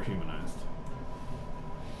 I like her humanized.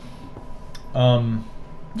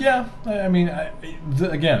 Yeah. I mean,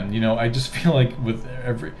 again, I just feel with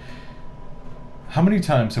every. How many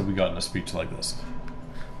times have we gotten a speech like this?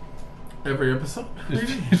 Every episode?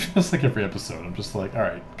 It feels like every episode. I'm just all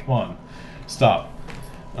right, come on, stop.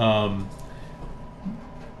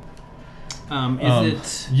 Is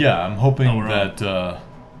it? Yeah, I'm hoping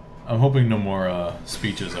I'm hoping no more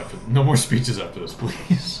speeches after this,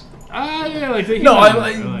 please. Yeah, no,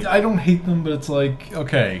 I don't hate them, but it's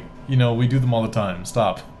okay, we do them all the time.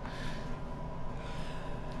 Stop.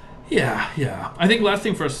 Yeah. I think last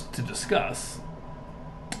thing for us to discuss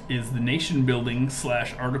is the nation building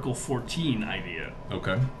 / Article 14 idea.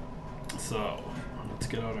 Okay. So,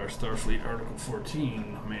 Let's get out our Starfleet Article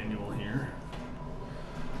 14 manual here.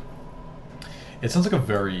 It sounds like a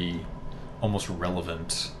very almost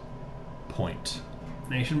relevant point.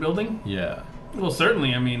 Nation building? Yeah. Well,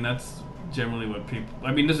 certainly. I mean, that's generally what people.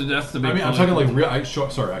 I mean, that's the big. I mean, I'm talking like real.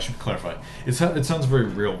 Sorry, I should clarify. It sounds very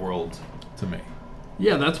real world to me.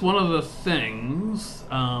 Yeah, that's one of the things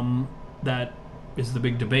that is the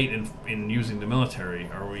big debate in using the military.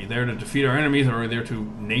 Are we there to defeat our enemies, or are we there to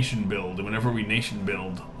nation build? And whenever we nation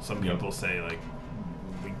build, some people say, like,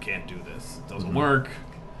 we can't do this. It doesn't work.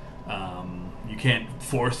 You can't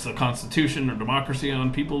force a constitution or democracy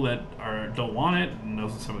on people that don't want it, and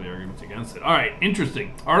those are some of the arguments against it. All right,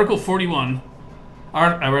 interesting. Article 41,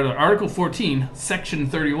 Article 14, Section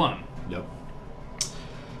 31. Yep.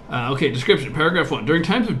 Okay, description. Paragraph 1. During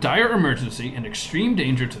times of dire emergency and extreme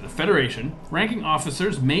danger to the Federation, ranking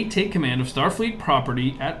officers may take command of Starfleet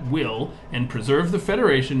property at will and preserve the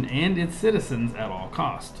Federation and its citizens at all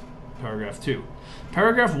cost. Paragraph 2.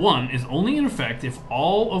 Paragraph 1 is only in effect if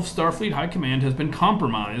all of Starfleet High Command has been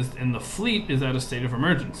compromised and the fleet is at a state of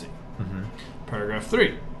emergency. Mm-hmm. Paragraph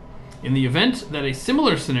 3. In the event that a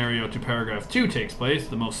similar scenario to Paragraph 2 takes place,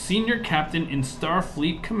 the most senior captain in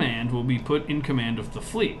Starfleet Command will be put in command of the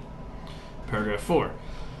fleet. Paragraph 4.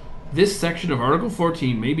 This section of Article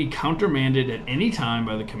 14 may be countermanded at any time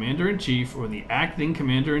by the Commander-in-Chief or the Acting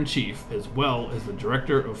Commander-in-Chief, as well as the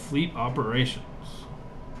Director of Fleet Operations.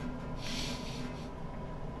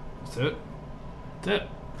 That's it. That's it.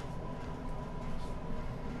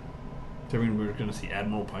 Does that mean we're going to see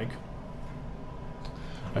Admiral Pike?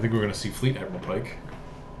 I think we're going to see Fleet Admiral Pike.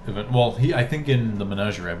 Well, I think in the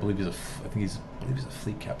Menagerie, I believe he's a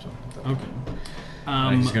fleet captain. Okay.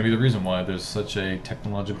 He's going to be the reason why there's such a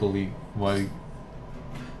why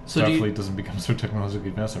Starfleet doesn't become so technologically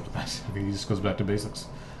advanced after that. I think he just goes back to basics.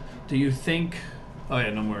 Do you think? Oh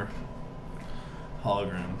yeah, no more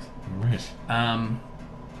holograms. Right.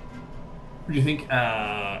 Do you think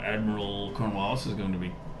Admiral Cornwallis is going to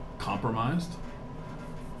be compromised?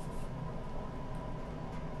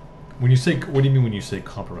 What do you mean when you say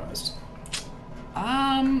compromised?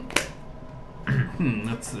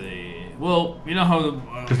 Let's see. Well, you know how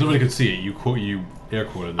because nobody could see it. You air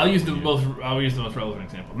quoted that. I'll use the most relevant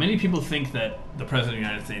example. Many people think that the President of the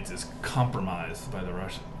United States is compromised by the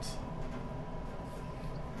Russians.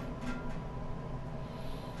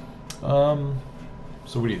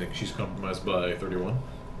 So what do you think? She's compromised by 31?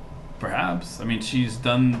 Perhaps. I mean, she's the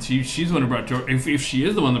one who brought George. If she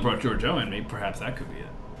is the one that brought Georgiou in, maybe perhaps that could be it.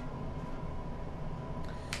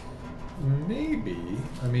 Maybe.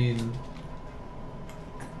 I mean,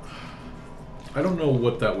 I don't know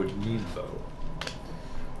what that would mean though.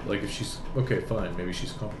 Like if she's okay, fine, maybe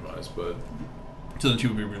she's compromised, but so that she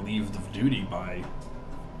would be relieved of duty by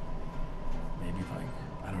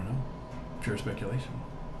I don't know, pure speculation.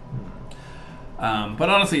 But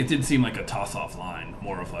honestly, it did seem like a toss-off line,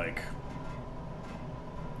 more of like,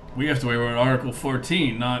 we have to worry about Article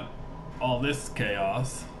 14, not all this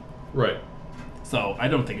chaos. Right. So I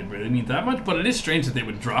don't think it really means that much, but it is strange that they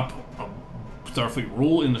would drop a Starfleet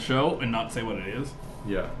rule in the show and not say what it is.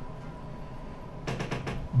 Yeah.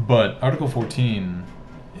 But Article 14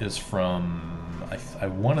 is from, I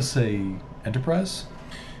want to say, Enterprise?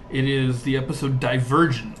 It is the episode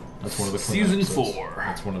Divergent. That's one of the Klingon Season episodes. 4.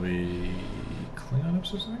 That's one of the Klingon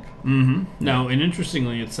episodes, I think? Mm-hmm. Now, and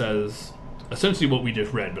interestingly, it says essentially what we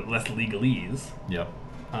just read, but less legalese. Yep.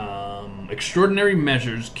 Extraordinary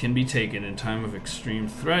measures can be taken in time of extreme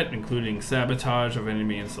threat, including sabotage of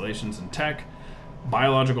enemy installations and tech,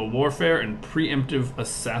 biological warfare, and preemptive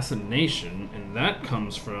assassination. And that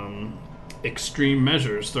comes from Extreme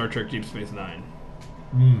Measures, Star Trek Deep Space Nine.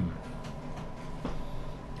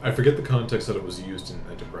 I forget the context that it was used in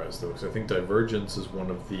Enterprise, though, because I think Divergence is one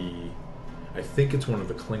of the... I think it's one of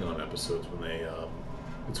the Klingon episodes when they...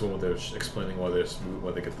 it's one where they're explaining why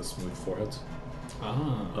they get the smooth foreheads.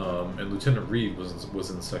 And Lieutenant Reed was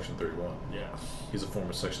in Section 31. Yeah. He's a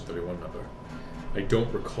former Section 31 member. I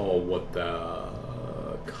don't recall what the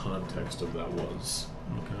context of that was.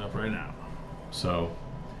 I'm looking it up right now. So,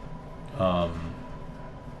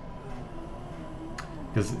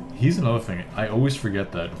 because he's another thing. I always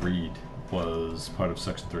forget that Reed was part of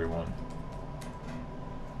Section 31.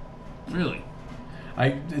 Really?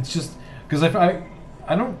 It's just because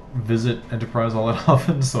I don't visit Enterprise all that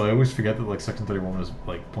often, so I always forget that like Section 31 was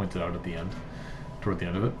like pointed out at the end, toward the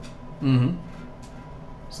end of it. Mm-hmm.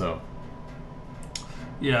 So.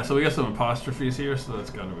 Yeah, so we got some apostrophes here, so that's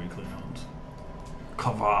got to be Klingons.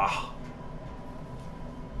 Kavah.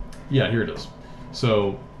 Yeah, here it is.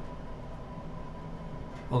 So.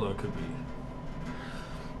 Although it could be.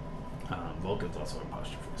 Vulcan's also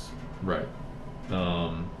apostrophes. Right.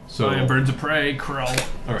 So yeah, Birds of Prey, Krill.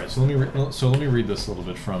 all right, so let me read this a little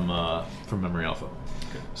bit from Memory Alpha.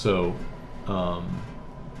 Okay. So,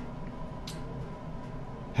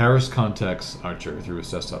 Harris contacts Archer through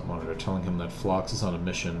his desktop monitor, telling him that Phlox is on a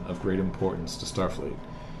mission of great importance to Starfleet.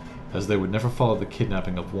 As they would never follow the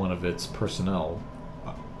kidnapping of one of its personnel,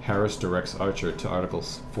 Harris directs Archer to Article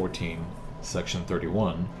 14, Section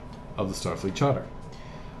 31 of the Starfleet Charter.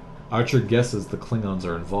 Archer guesses the Klingons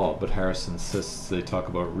are involved, but Harris insists they talk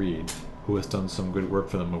about Reed, who has done some good work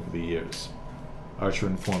for them over the years. Archer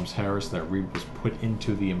informs Harris that Reed was put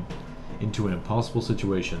into an impossible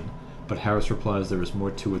situation, but Harris replies there's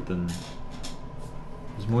more to it than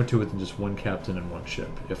just one captain and one ship.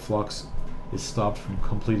 If Phlox is stopped from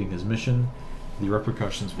completing his mission, the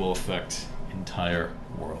repercussions will affect entire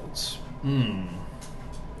worlds.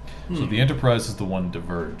 So the Enterprise is the one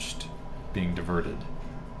being diverted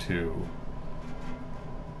to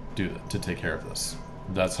take care of this.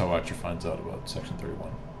 That's how Archer finds out about Section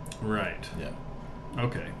 31. Right. Yeah.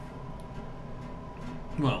 Okay.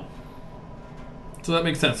 Well, so that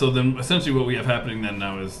makes sense. So then, essentially, what we have happening then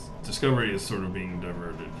now is Discovery is sort of being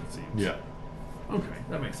diverted. It seems. Yeah. Okay,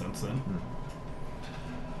 that makes sense then.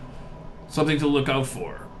 Something to look out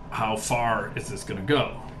for. How far is this going to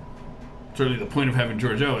go? Certainly, the point of having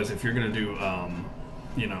Georgiou is if you're going to do,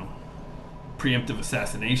 preemptive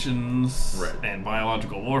assassinations Right. and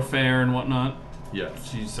biological warfare and whatnot. Yeah.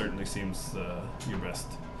 She certainly seems your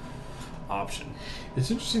best option.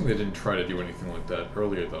 It's interesting they didn't try to do anything like that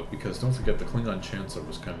earlier, though, because don't forget the Klingon Chancellor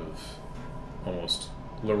was kind of almost...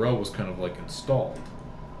 L'Rell was kind of like installed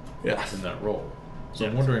in that role. So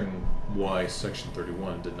I'm wondering why Section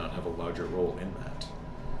 31 did not have a larger role in that.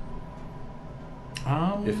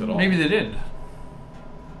 If at all. Maybe they did.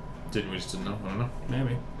 We just didn't know? I don't know.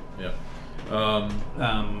 Maybe. Yeah.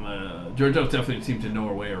 Georgiou definitely seemed to know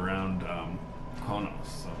her way around Kronos.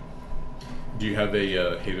 So. Do you have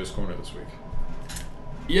a Haters Corner this week?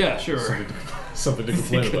 Yeah, sure. Something to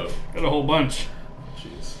complain about. Got a whole bunch.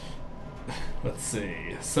 Jeez. Let's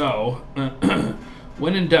see. So,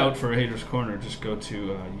 when in doubt for a Haters Corner, just go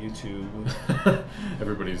to YouTube.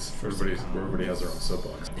 Everybody has their own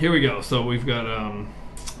soapbox. Here we go. So we've got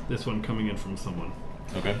this one coming in from someone.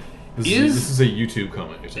 Okay. This is a YouTube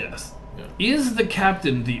comment, you're saying? Yes. Yeah. Is the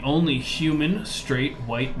captain the only human, straight,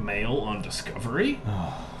 white male on Discovery?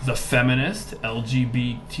 The feminist,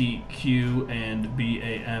 LGBTQ, and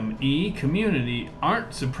BAME community aren't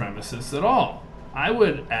supremacists at all. I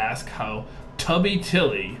would ask how Tubby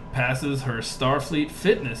Tilly passes her Starfleet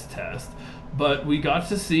fitness test, but we got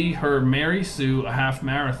to see her Mary Sue a half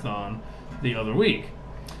marathon the other week.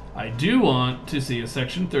 I do want to see a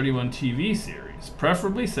Section 31 TV series,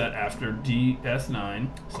 preferably set after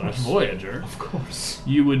DS9/Voyager. Of course.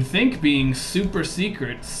 You would think being super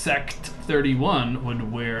secret Sect 31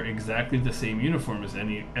 would wear exactly the same uniform as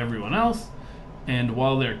everyone else, and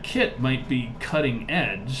while their kit might be cutting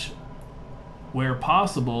edge, where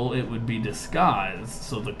possible it would be disguised,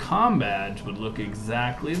 so the comm badge would look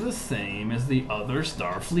exactly the same as the other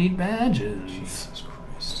Starfleet badges. Jesus Christ.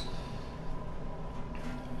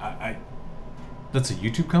 That's a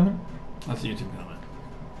YouTube comment? That's a YouTube comment.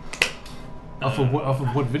 Off of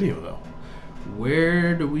what video, though?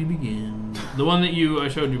 Where do we begin? The one that I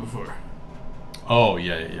showed you before. Oh,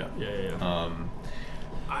 yeah. Yeah.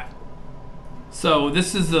 So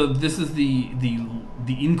this is the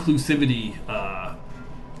inclusivity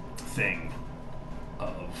thing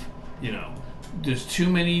of, there's too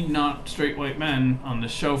many not straight white men on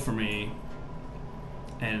this show for me,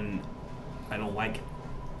 and I don't like it.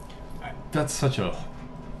 That's such a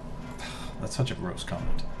gross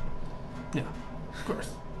comment. Yeah, of course.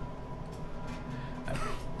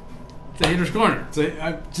 It's a Hater's Corner.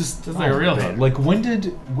 Just like a real hater. Like when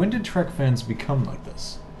did Trek fans become like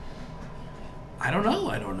this? I don't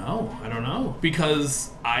know.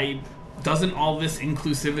 Because doesn't all this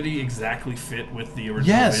inclusivity exactly fit with the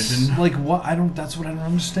original vision? Like what? That's what I don't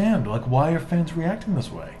understand. Like, why are fans reacting this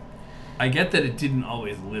way? I get that it didn't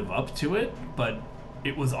always live up to it, but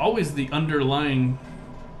it was always the underlying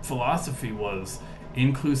philosophy was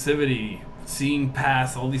inclusivity, seeing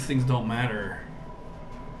past, all these things don't matter.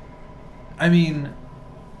 I mean,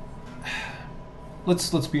 let's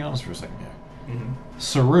be honest for a second here. Mm-hmm.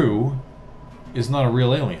 Saru is not a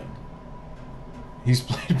real alien. He's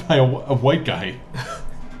played by a white guy.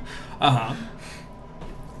 Uh-huh.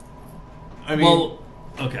 I mean... Well,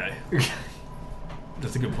 okay.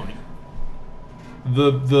 That's a good point.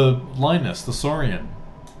 The Linus, the Saurian.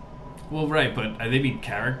 Well, right, but they be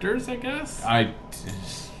characters, I guess? I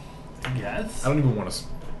guess. I don't even want to...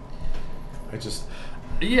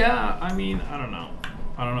 Yeah, I mean, I don't know.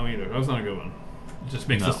 I don't know either. That was not a good one. It just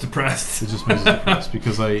makes No. us depressed. It just makes us depressed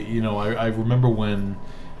because I remember when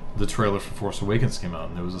the trailer for Force Awakens came out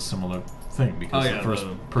and there was a similar thing because the first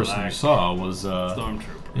person you saw was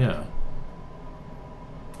Stormtrooper. Yeah.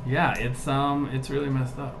 Yeah, it's really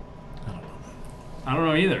messed up. I don't know. I don't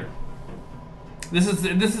know either. This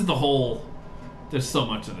is the whole. There's so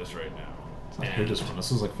much of this right now. It's not hate this one.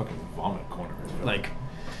 This is like fucking vomit corner. Like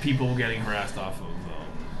people getting harassed off of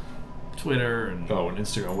Twitter and and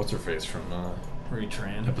Instagram. What's her face from Marie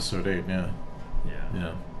Tran. episode 8? Yeah.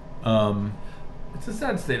 Yeah. It's a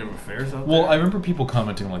sad state of affairs out there. Well, I remember people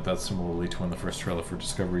commenting like that similarly to when the first trailer for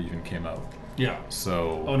Discovery even came out. Yeah.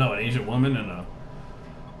 So. Oh no, an Asian woman and a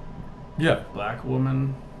black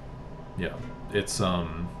woman. Yeah. It's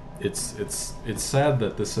sad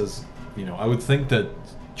that this is, I would think that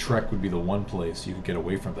Trek would be the one place you could get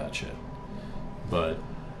away from that shit. But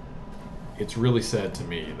it's really sad to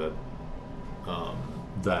me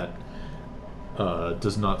that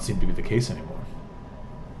does not seem to be the case anymore.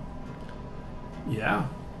 Yeah.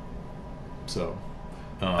 So.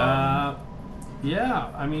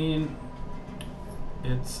 Yeah. I mean,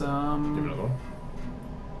 it's Give it another one.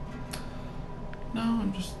 No,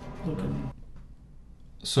 I'm just looking.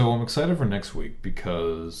 So I'm excited for next week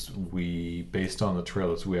because based on the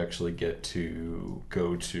trailers, we actually get to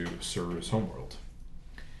go to Saru's homeworld,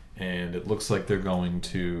 and it looks like they're going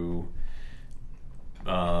to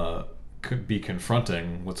could be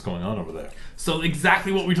confronting what's going on over there. So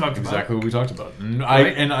exactly what we talked about. Exactly what we talked about. And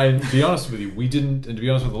Right. I to be honest with you, we didn't, and to be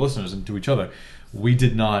honest with the listeners and to each other, we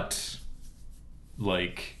did not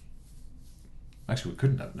like. Actually, we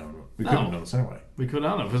couldn't have known. We couldn't have known this anyway. We could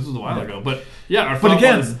not have. This was a while ago. But yeah, our But thought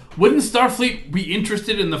again- was, wouldn't Starfleet be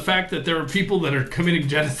interested in the fact that there are people that are committing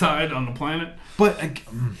genocide on the planet? But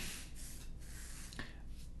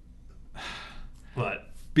But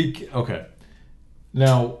okay.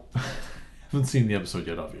 Now, I haven't seen the episode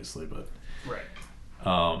yet, obviously, but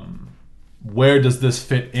right. Where does this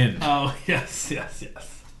fit in? Oh yes.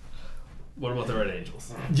 What about the Red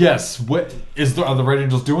Angels? Yes. What are the Red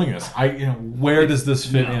Angels doing this? Where does this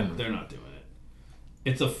fit No, in? they're not doing it.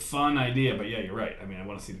 It's a fun idea, but yeah, you're right. I mean, I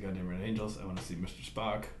want to see the goddamn Red Angels. I want to see Mr.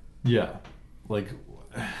 Spock. Yeah, like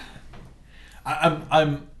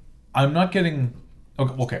I'm not getting.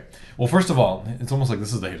 Okay. Well, first of all, it's almost like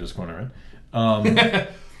this is the haters' corner, right?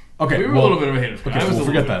 Okay. We were a little bit of a haters. Okay, we'll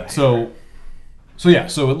forget that. So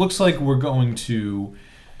it looks like we're going to.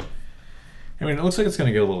 I mean, it looks like it's going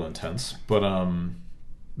to get a little intense, but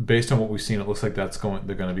based on what we've seen, it looks like they're going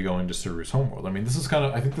to be going to Saru's homeworld. I mean,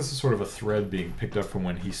 I think this is sort of a thread being picked up from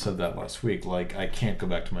when he said that last week. Like, I can't go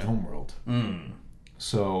back to my homeworld.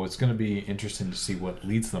 So it's going to be interesting to see what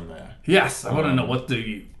leads them there. Yes, I want to know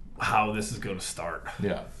how this is going to start.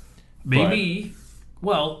 Yeah. Maybe.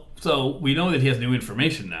 So we know that he has new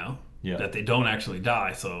information now. Yeah. That they don't actually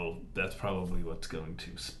die. So that's probably what's going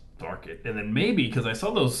to spark it. And then maybe because I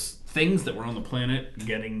saw those things that were on the planet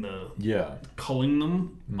getting culling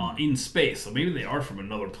them in space. So maybe they are from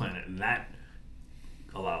another planet, and that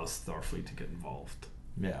allows Starfleet to get involved.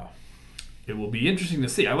 Yeah. It will be interesting to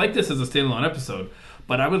see. I like this as a standalone episode,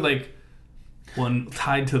 but I would like one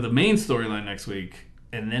tied to the main storyline next week,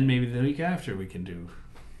 and then maybe the week after we can do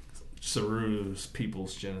Saru's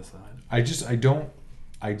people's genocide. I don't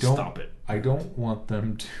Stop it. I don't want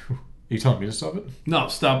them to. Are you telling me to stop it? No,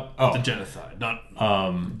 stop the genocide,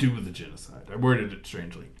 not do the genocide. I worded it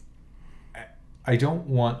strangely. I don't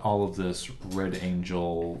want all of this Red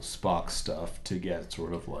Angel Spock stuff to get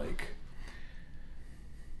sort of like.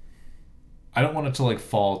 I don't want it to like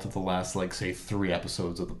fall to the last say 3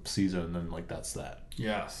 episodes of the season and then that's that.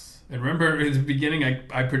 Yes. And remember in the beginning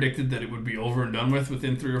I predicted that it would be over and done with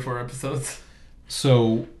within 3 or 4 episodes.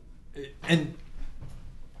 So, and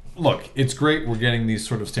look, it's great we're getting these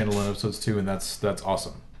sort of standalone episodes too, and that's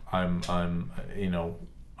awesome. I'm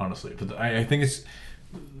honestly, but I think it's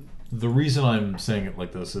the reason I'm saying it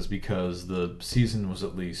like this is because the season was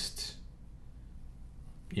at least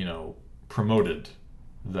promoted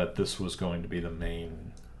that this was going to be the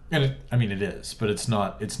main, and it is, but it's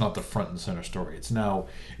not the front and center story. It's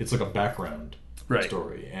like a background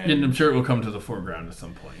story, and I'm sure it will come to the foreground at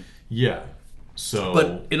some point. Yeah.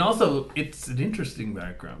 So, it's an interesting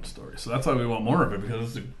background story, so that's why we want more of it,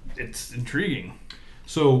 because it's intriguing.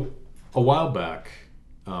 So a while back,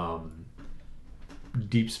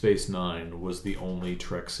 Deep Space Nine was the only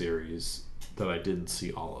Trek series that I didn't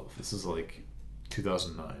see all of. This is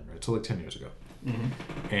 2009, right? So 10 years ago.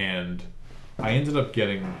 Mm-hmm. And I ended up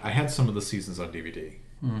I had some of the seasons on DVD,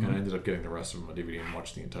 and I ended up getting the rest of them on DVD and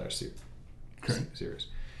watched the entire series.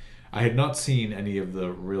 I had not seen any of the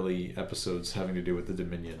really episodes having to do with the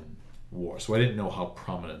Dominion War, so I didn't know how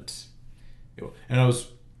prominent And I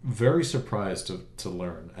was very surprised to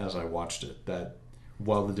learn as I watched it that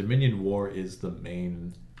while the Dominion War is the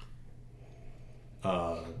main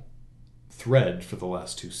thread for the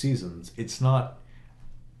last 2 seasons, it's not.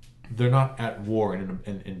 They're not at war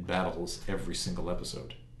in battles every single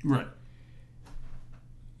episode. Right.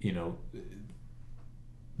 You know,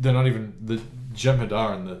 they're not even the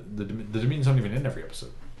Jem'Hadar and the Dominion's not even in every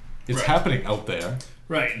episode. It's Right. happening out there.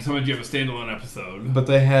 Right. And sometimes you have a standalone episode. But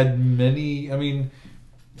they had many. I mean,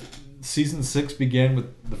 season 6 began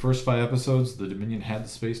with the first 5 episodes. The Dominion had the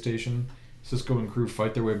space station. Sisko and crew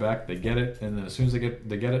fight their way back. They get it, and then as soon as they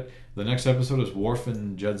get it, the next episode is Worf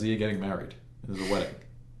and Jadzia getting married. And there's a wedding,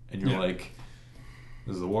 and you're like,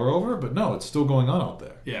 "Is the war over?" But no, it's still going on out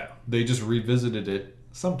there. Yeah. They just revisited it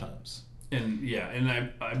sometimes. And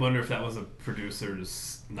I wonder if that was a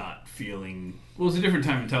producer's not feeling. Well, it was a different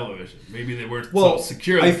time in television. Maybe they weren't so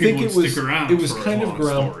secure that people would stick around. It was for kind a of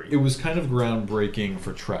long story. It was kind of groundbreaking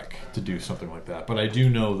for Trek to do something like that. But I do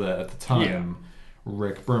know that at the time,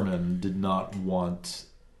 Rick Berman did not want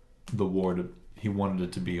the war to. He wanted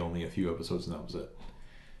it to be only a few episodes, and that was it.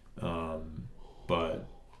 But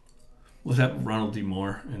Was that Ronald D.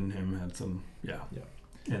 Moore and him had some? Yeah.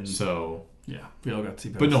 And so. Yeah, we all got to see.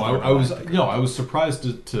 But no, I was surprised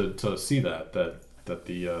to see that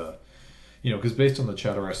the because based on the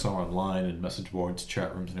chatter I saw online and message boards,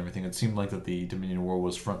 chat rooms, and everything, it seemed like that the Dominion War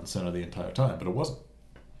was front and center the entire time, but it wasn't.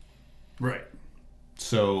 Right.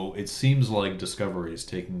 So it seems like Discovery is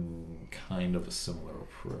taking kind of a similar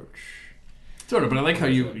approach. Sort of, but I like how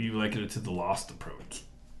you liken it to the Lost approach,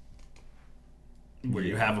 where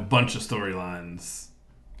you have a bunch of storylines.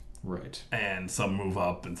 Right. And some move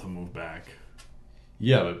up and some move back.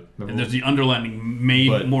 Yeah, but and there's the underlying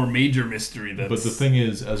more major mystery that's But the thing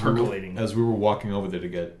is, as we were walking over there to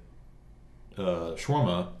get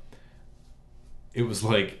shawarma, it was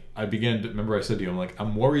like I began to remember I said to you, I'm like,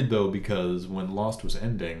 I'm worried though because when Lost was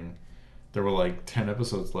ending, there were like 10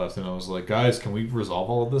 episodes left, and I was like, guys, can we resolve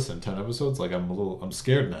all of this in 10 episodes? Like I'm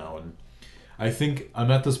scared now, and I think I'm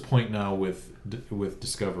at this point now with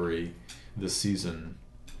Discovery this season,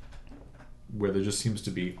 where there just seems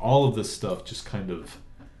to be all of this stuff just kind of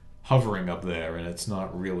hovering up there, and it's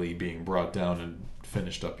not really being brought down and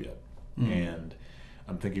finished up yet. And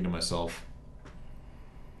I'm thinking to myself,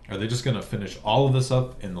 are they just going to finish all of this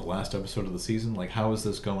up in the last episode of the season? Like, how is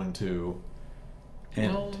this going to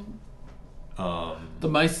end? The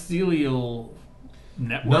mycelial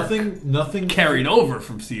network nothing carried over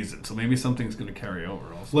from season, so maybe something's going to carry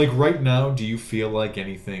over also. Like, right now, do you feel like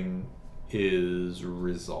anything is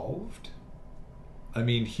resolved? I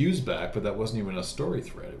mean, Hugh's back, but that wasn't even a story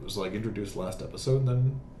thread. It was like introduced last episode and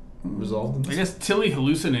then resolved in this. I guess Tilly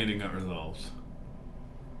hallucinating got resolved.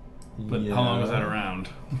 But how long was that around?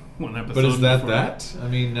 One episode. But is that? I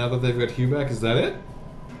mean, now that they've got Hugh back, is that it?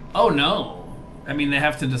 Oh, no. I mean, they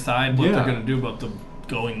have to decide what they're going to do about the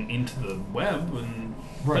going into the web. And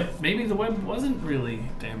but maybe the web wasn't really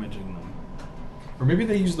damaging them. Or maybe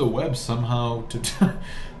they use the web somehow to...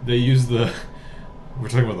 they use the... We're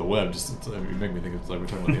talking about the web, you make me think it's like we're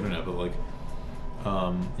talking about the internet, but like,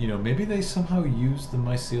 maybe they somehow use the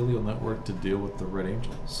mycelial network to deal with the Red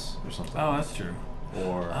Angels or something. Oh, that's true.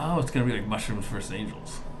 Or it's gonna be like Mushrooms vs.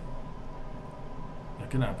 Angels. That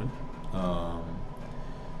could happen.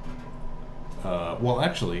 Well,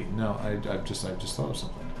 actually, no. I've just thought of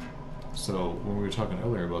something. So when we were talking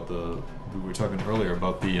earlier about the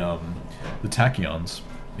tachyons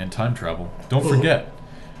and time travel, don't forget.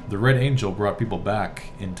 The Red Angel brought people back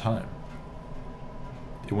in time.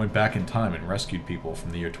 It went back in time and rescued people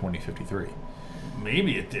from the year 2053.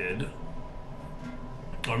 Maybe it did.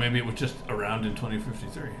 Or maybe it was just around in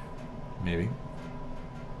 2053. Maybe.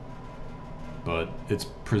 But it's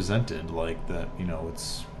presented like that,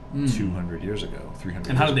 it's 200 years ago, 300 years ago.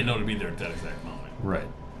 And how did they know to be there at that exact moment? Right.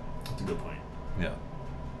 That's a good point. Yeah.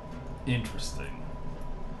 Interesting.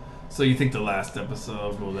 So you think the last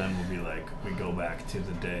episode will be like, we go back to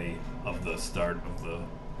the day of the start of the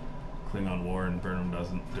Klingon War and Burnham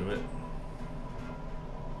doesn't do it?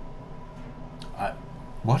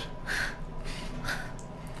 What?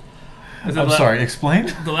 I'm sorry, explain?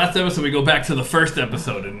 The last episode, we go back to the first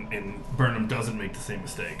episode and Burnham doesn't make the same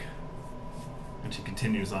mistake. And she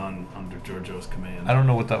continues on under Giorgio's command. I don't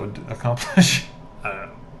know what that would accomplish.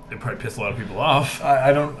 It probably pissed a lot of people off.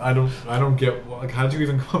 I don't get, like, how'd you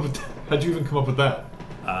even come up with that?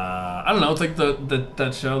 I don't know. It's like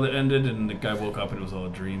that show that ended and the guy woke up and it was all a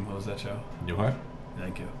dream. What was that show? Newhart?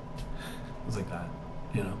 Thank you. It was like that,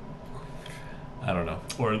 I don't know.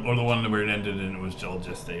 Or the one where it ended and it was all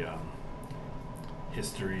just a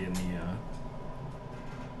history in the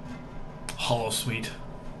holosuite.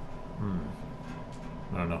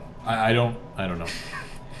 I don't know. I don't know.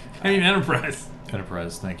 I mean, Enterprise.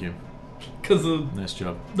 Enterprise, thank you. Because of Nice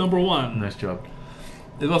job. number one. Nice job.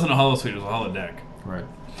 It wasn't a holosuite, it was a holodeck. Right.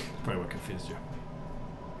 Probably what confused you.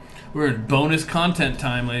 We're in bonus content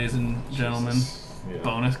time, ladies and gentlemen. Yeah.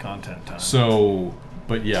 Bonus content time. So,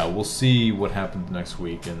 but yeah, we'll see what happens next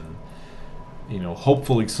week, and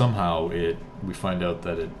hopefully somehow we find out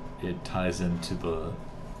that it ties into the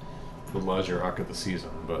larger arc of the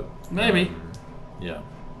season. But maybe. Yeah.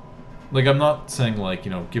 Like, I'm not saying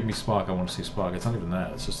give me Spock. I want to see Spock. It's not even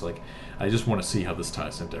that. It's just like I just want to see how this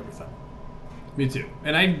ties into everything. Me too.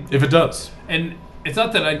 If it does. And it's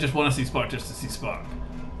not that I just want to see Spock just to see Spock.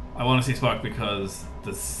 I want to see Spock because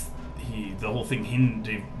the whole thing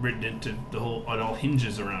they've written into it all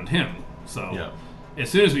hinges around him. So yeah. As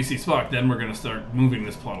soon as we see Spock, then we're going to start moving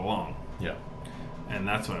this plot along. Yeah. And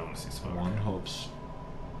that's what I want to see Spock. One hopes.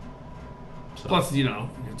 So. Plus,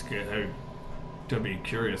 it's good. To be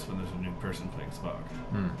curious when there's a new person playing Spock.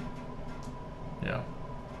 Yeah.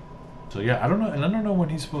 So yeah, I don't know, and I don't know when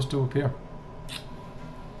he's supposed to appear.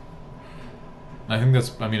 I think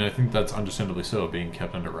that's understandably so, being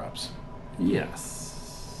kept under wraps.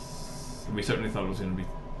 Yes. We certainly thought it was going to be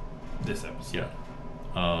this episode.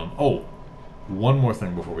 Yeah. One more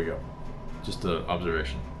thing before we go. Just an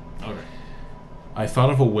observation. Okay. I thought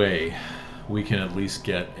of a way we can at least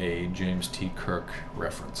get a James T. Kirk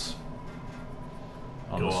reference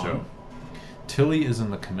on the show. Tilly is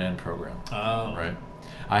in the command program. Oh. Right?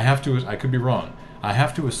 I could be wrong. I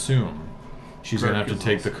have to assume she's going to have to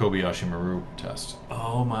take the Kobayashi Maru test.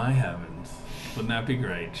 Oh my heavens. Wouldn't that be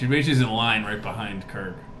great? She's in line right behind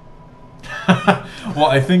Kirk. Well,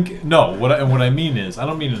 I think... No, what I mean is... I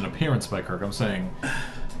don't mean an appearance by Kirk. I'm saying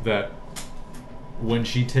that when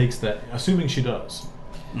she takes that... Assuming she does.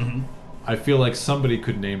 Mm-hmm. I feel like somebody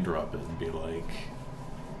could name drop it and be like...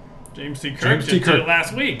 James T. Kirk did it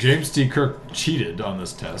last week. James T. Kirk cheated on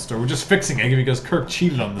this test. Or we're just fixing it because Kirk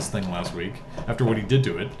cheated on this thing last week after what he did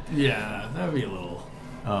to it. Yeah, that would be a little...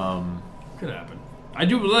 could happen. I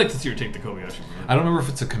would like to see her take the Kobayashi. I don't remember if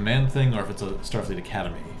it's a command thing or if it's a Starfleet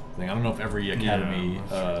Academy thing. I don't know if every Academy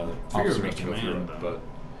officer has to go through it. But,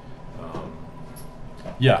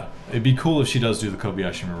 yeah, it'd be cool if she does do the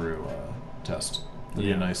Kobayashi Maru test. That'd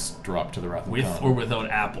be a nice drop to the Wrath of Khan. With or without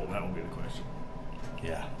Apple, that will be the question.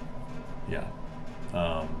 Yeah. Yeah.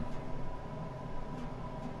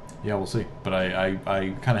 Yeah, we'll see. But I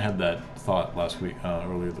kind of had that thought last week,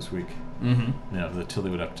 earlier this week. Mm-hmm. That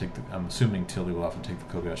Tilly would have to take I'm assuming Tilly will have to take the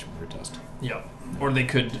Kobayashi Maru test. Yeah. Or they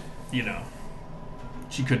could,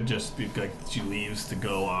 she could just be like, she leaves to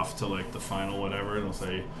go off to like the final whatever, and it'll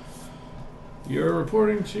say, "You're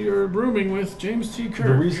reporting to your brooming with James T.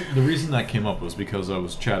 Kirk." The reason that came up was because I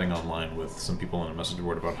was chatting online with some people on a message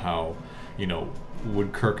board about how,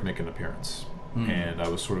 would Kirk make an appearance? And I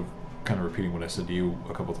was sort of kind of repeating what I said to you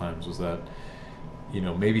a couple times, was that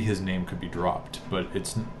maybe his name could be dropped, but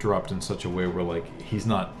it's dropped in such a way where like he's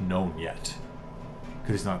not known yet,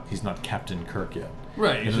 because he's not Captain Kirk yet.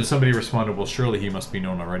 Right. And then somebody responded, "Well, surely he must be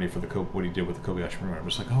known already for what he did with the Kobayashi Maru." I'm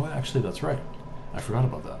just like, "Oh, actually, that's right. I forgot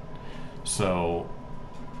about that." So,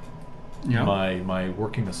 my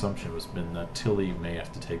working assumption has been that Tilly may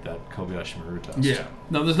have to take that Kobayashi Maru test. Yeah.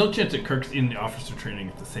 No, there's no chance that Kirk's in the officer training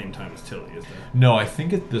at the same time as Tilly, is there? No, I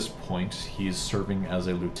think at this point he's serving as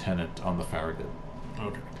a lieutenant on the Farragut.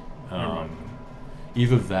 Okay.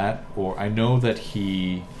 Either that, or I know that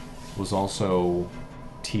he was also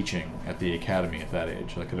teaching at the academy at that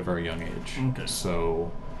age, like at a very young age. Okay.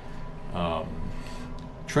 So,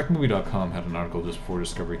 TrekMovie.com had an article just before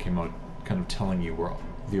Discovery came out, kind of telling you where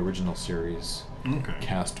the original series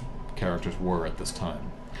cast characters were at this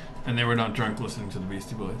time. And they were not drunk listening to the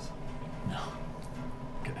Beastie Boys? No.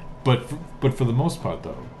 Okay. But for the most part,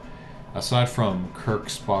 though, aside from Kirk,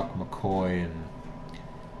 Spock, McCoy, and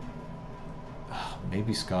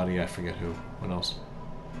maybe Scotty, I forget who. What else?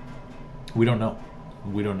 We don't know.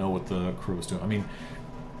 We don't know what the crew was doing. I mean,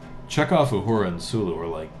 Chekhov, Uhura, and Sulu are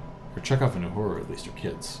like... Or Chekhov and Uhura, at least, are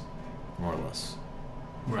kids. More or less.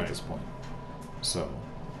 Right. At this point. So...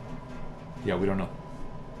 Yeah, we don't know.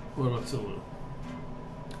 What about Sulu?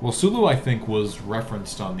 Well, Sulu, I think, was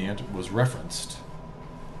referenced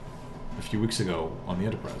a few weeks ago on the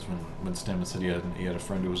Enterprise when Stamets said he had a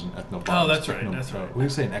friend who was an ethnobotanist. Oh, that's right. That's right. We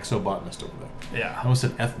would say an exobotanist over there. Yeah. I almost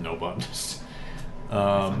said ethnobotanist.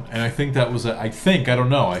 And I think that was I don't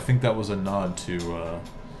know. I think that was a nod to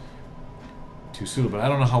Sulu, but I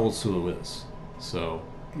don't know how old Sulu is. So.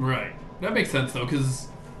 Right. That makes sense though, because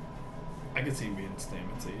I could see him being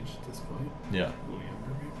Stamets' age at this point. Yeah. A little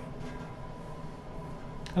younger, maybe.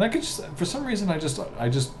 And I could just, for some reason, I just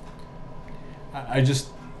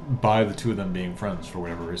buy the two of them being friends for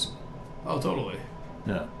whatever reason. Oh, totally.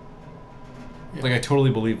 Yeah. Yeah. Like, I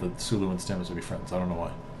totally believe that Sulu and Stamets would be friends. I don't know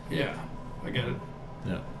why. Yeah, I get it.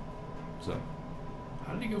 Yeah. So.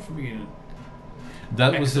 How did he go from being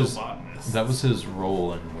That was his. exobotanist? That was his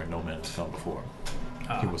role in Where No Man Has Gone Before.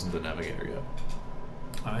 Ah, He wasn't the navigator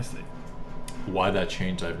yet. I see. Why that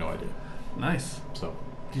changed, I have no idea. Nice. So.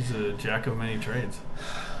 He's a jack of many trades.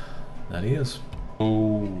 That he is.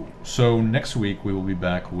 Oh, so next week we will be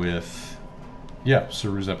back with,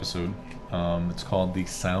 Saru's episode. It's called The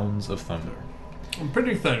Sounds of Thunder. I'm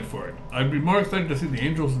pretty excited for it. I'd be more excited to see the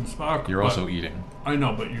Angels and Spock. You're but- also eating. I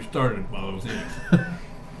know, but you started while I was eating.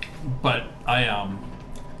 But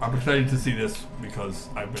I'm excited to see this because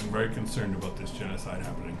I've been very concerned about this genocide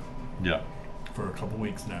happening Yeah. for a couple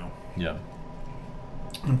weeks now. Yeah.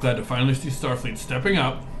 I'm glad to finally see Starfleet stepping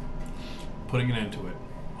up, putting an end to it.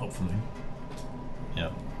 Hopefully. Yeah.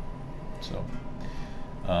 So,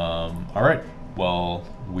 all right. Well,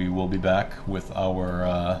 we will be back with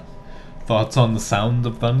our thoughts on the sound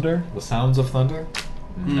of thunder, the sounds of thunder,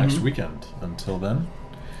 next weekend. Until then.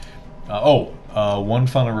 One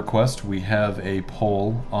final request. We have a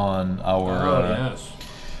poll on our. Yes.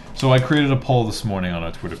 So I created a poll this morning on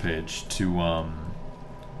our Twitter page to,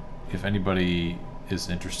 if anybody is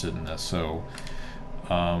interested in this. So.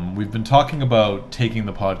 We've been talking about taking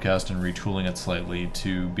the podcast and retooling it slightly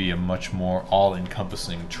to be a much more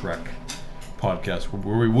all-encompassing Trek podcast,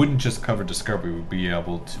 where we wouldn't just cover Discovery.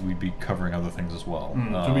 We'd be covering other things as well.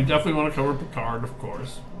 So we definitely want to cover Picard, of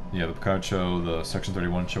course. Yeah, the Picard show, the Section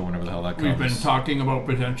 31 show, whenever the hell that comes. We've been talking about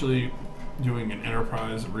potentially doing an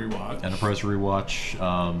Enterprise rewatch. Enterprise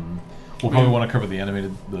rewatch. We'll probably want to cover the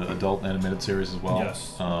adult animated series as well.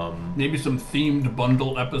 Yes. Um, Maybe some themed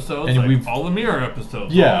bundle episodes, And like we've- all the Mirror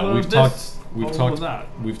episodes. Yeah, all of we've this, talked all of that.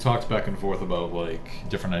 we've talked back and forth about like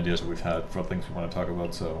different ideas that we've had for things we want to talk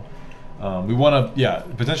about. So we want to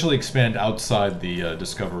potentially expand outside the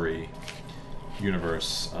Discovery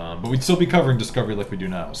universe, but we'd still be covering Discovery like we do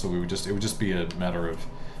now. So it would just be a matter of,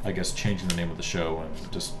 I guess, changing the name of the show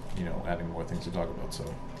and just adding more things to talk about.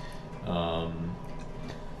 So.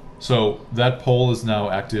 So that poll is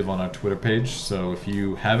now active on our Twitter page. So if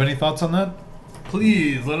you have any thoughts on that,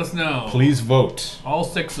 Please let us know. please vote. All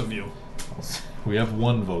 6 of you. We have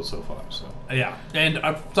 1 vote so far, so Yeah, and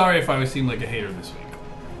I'm sorry if I seemed like a hater this week.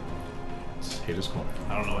 it's Haters Corner.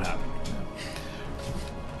 I don't know what happened.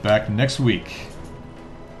 Back next week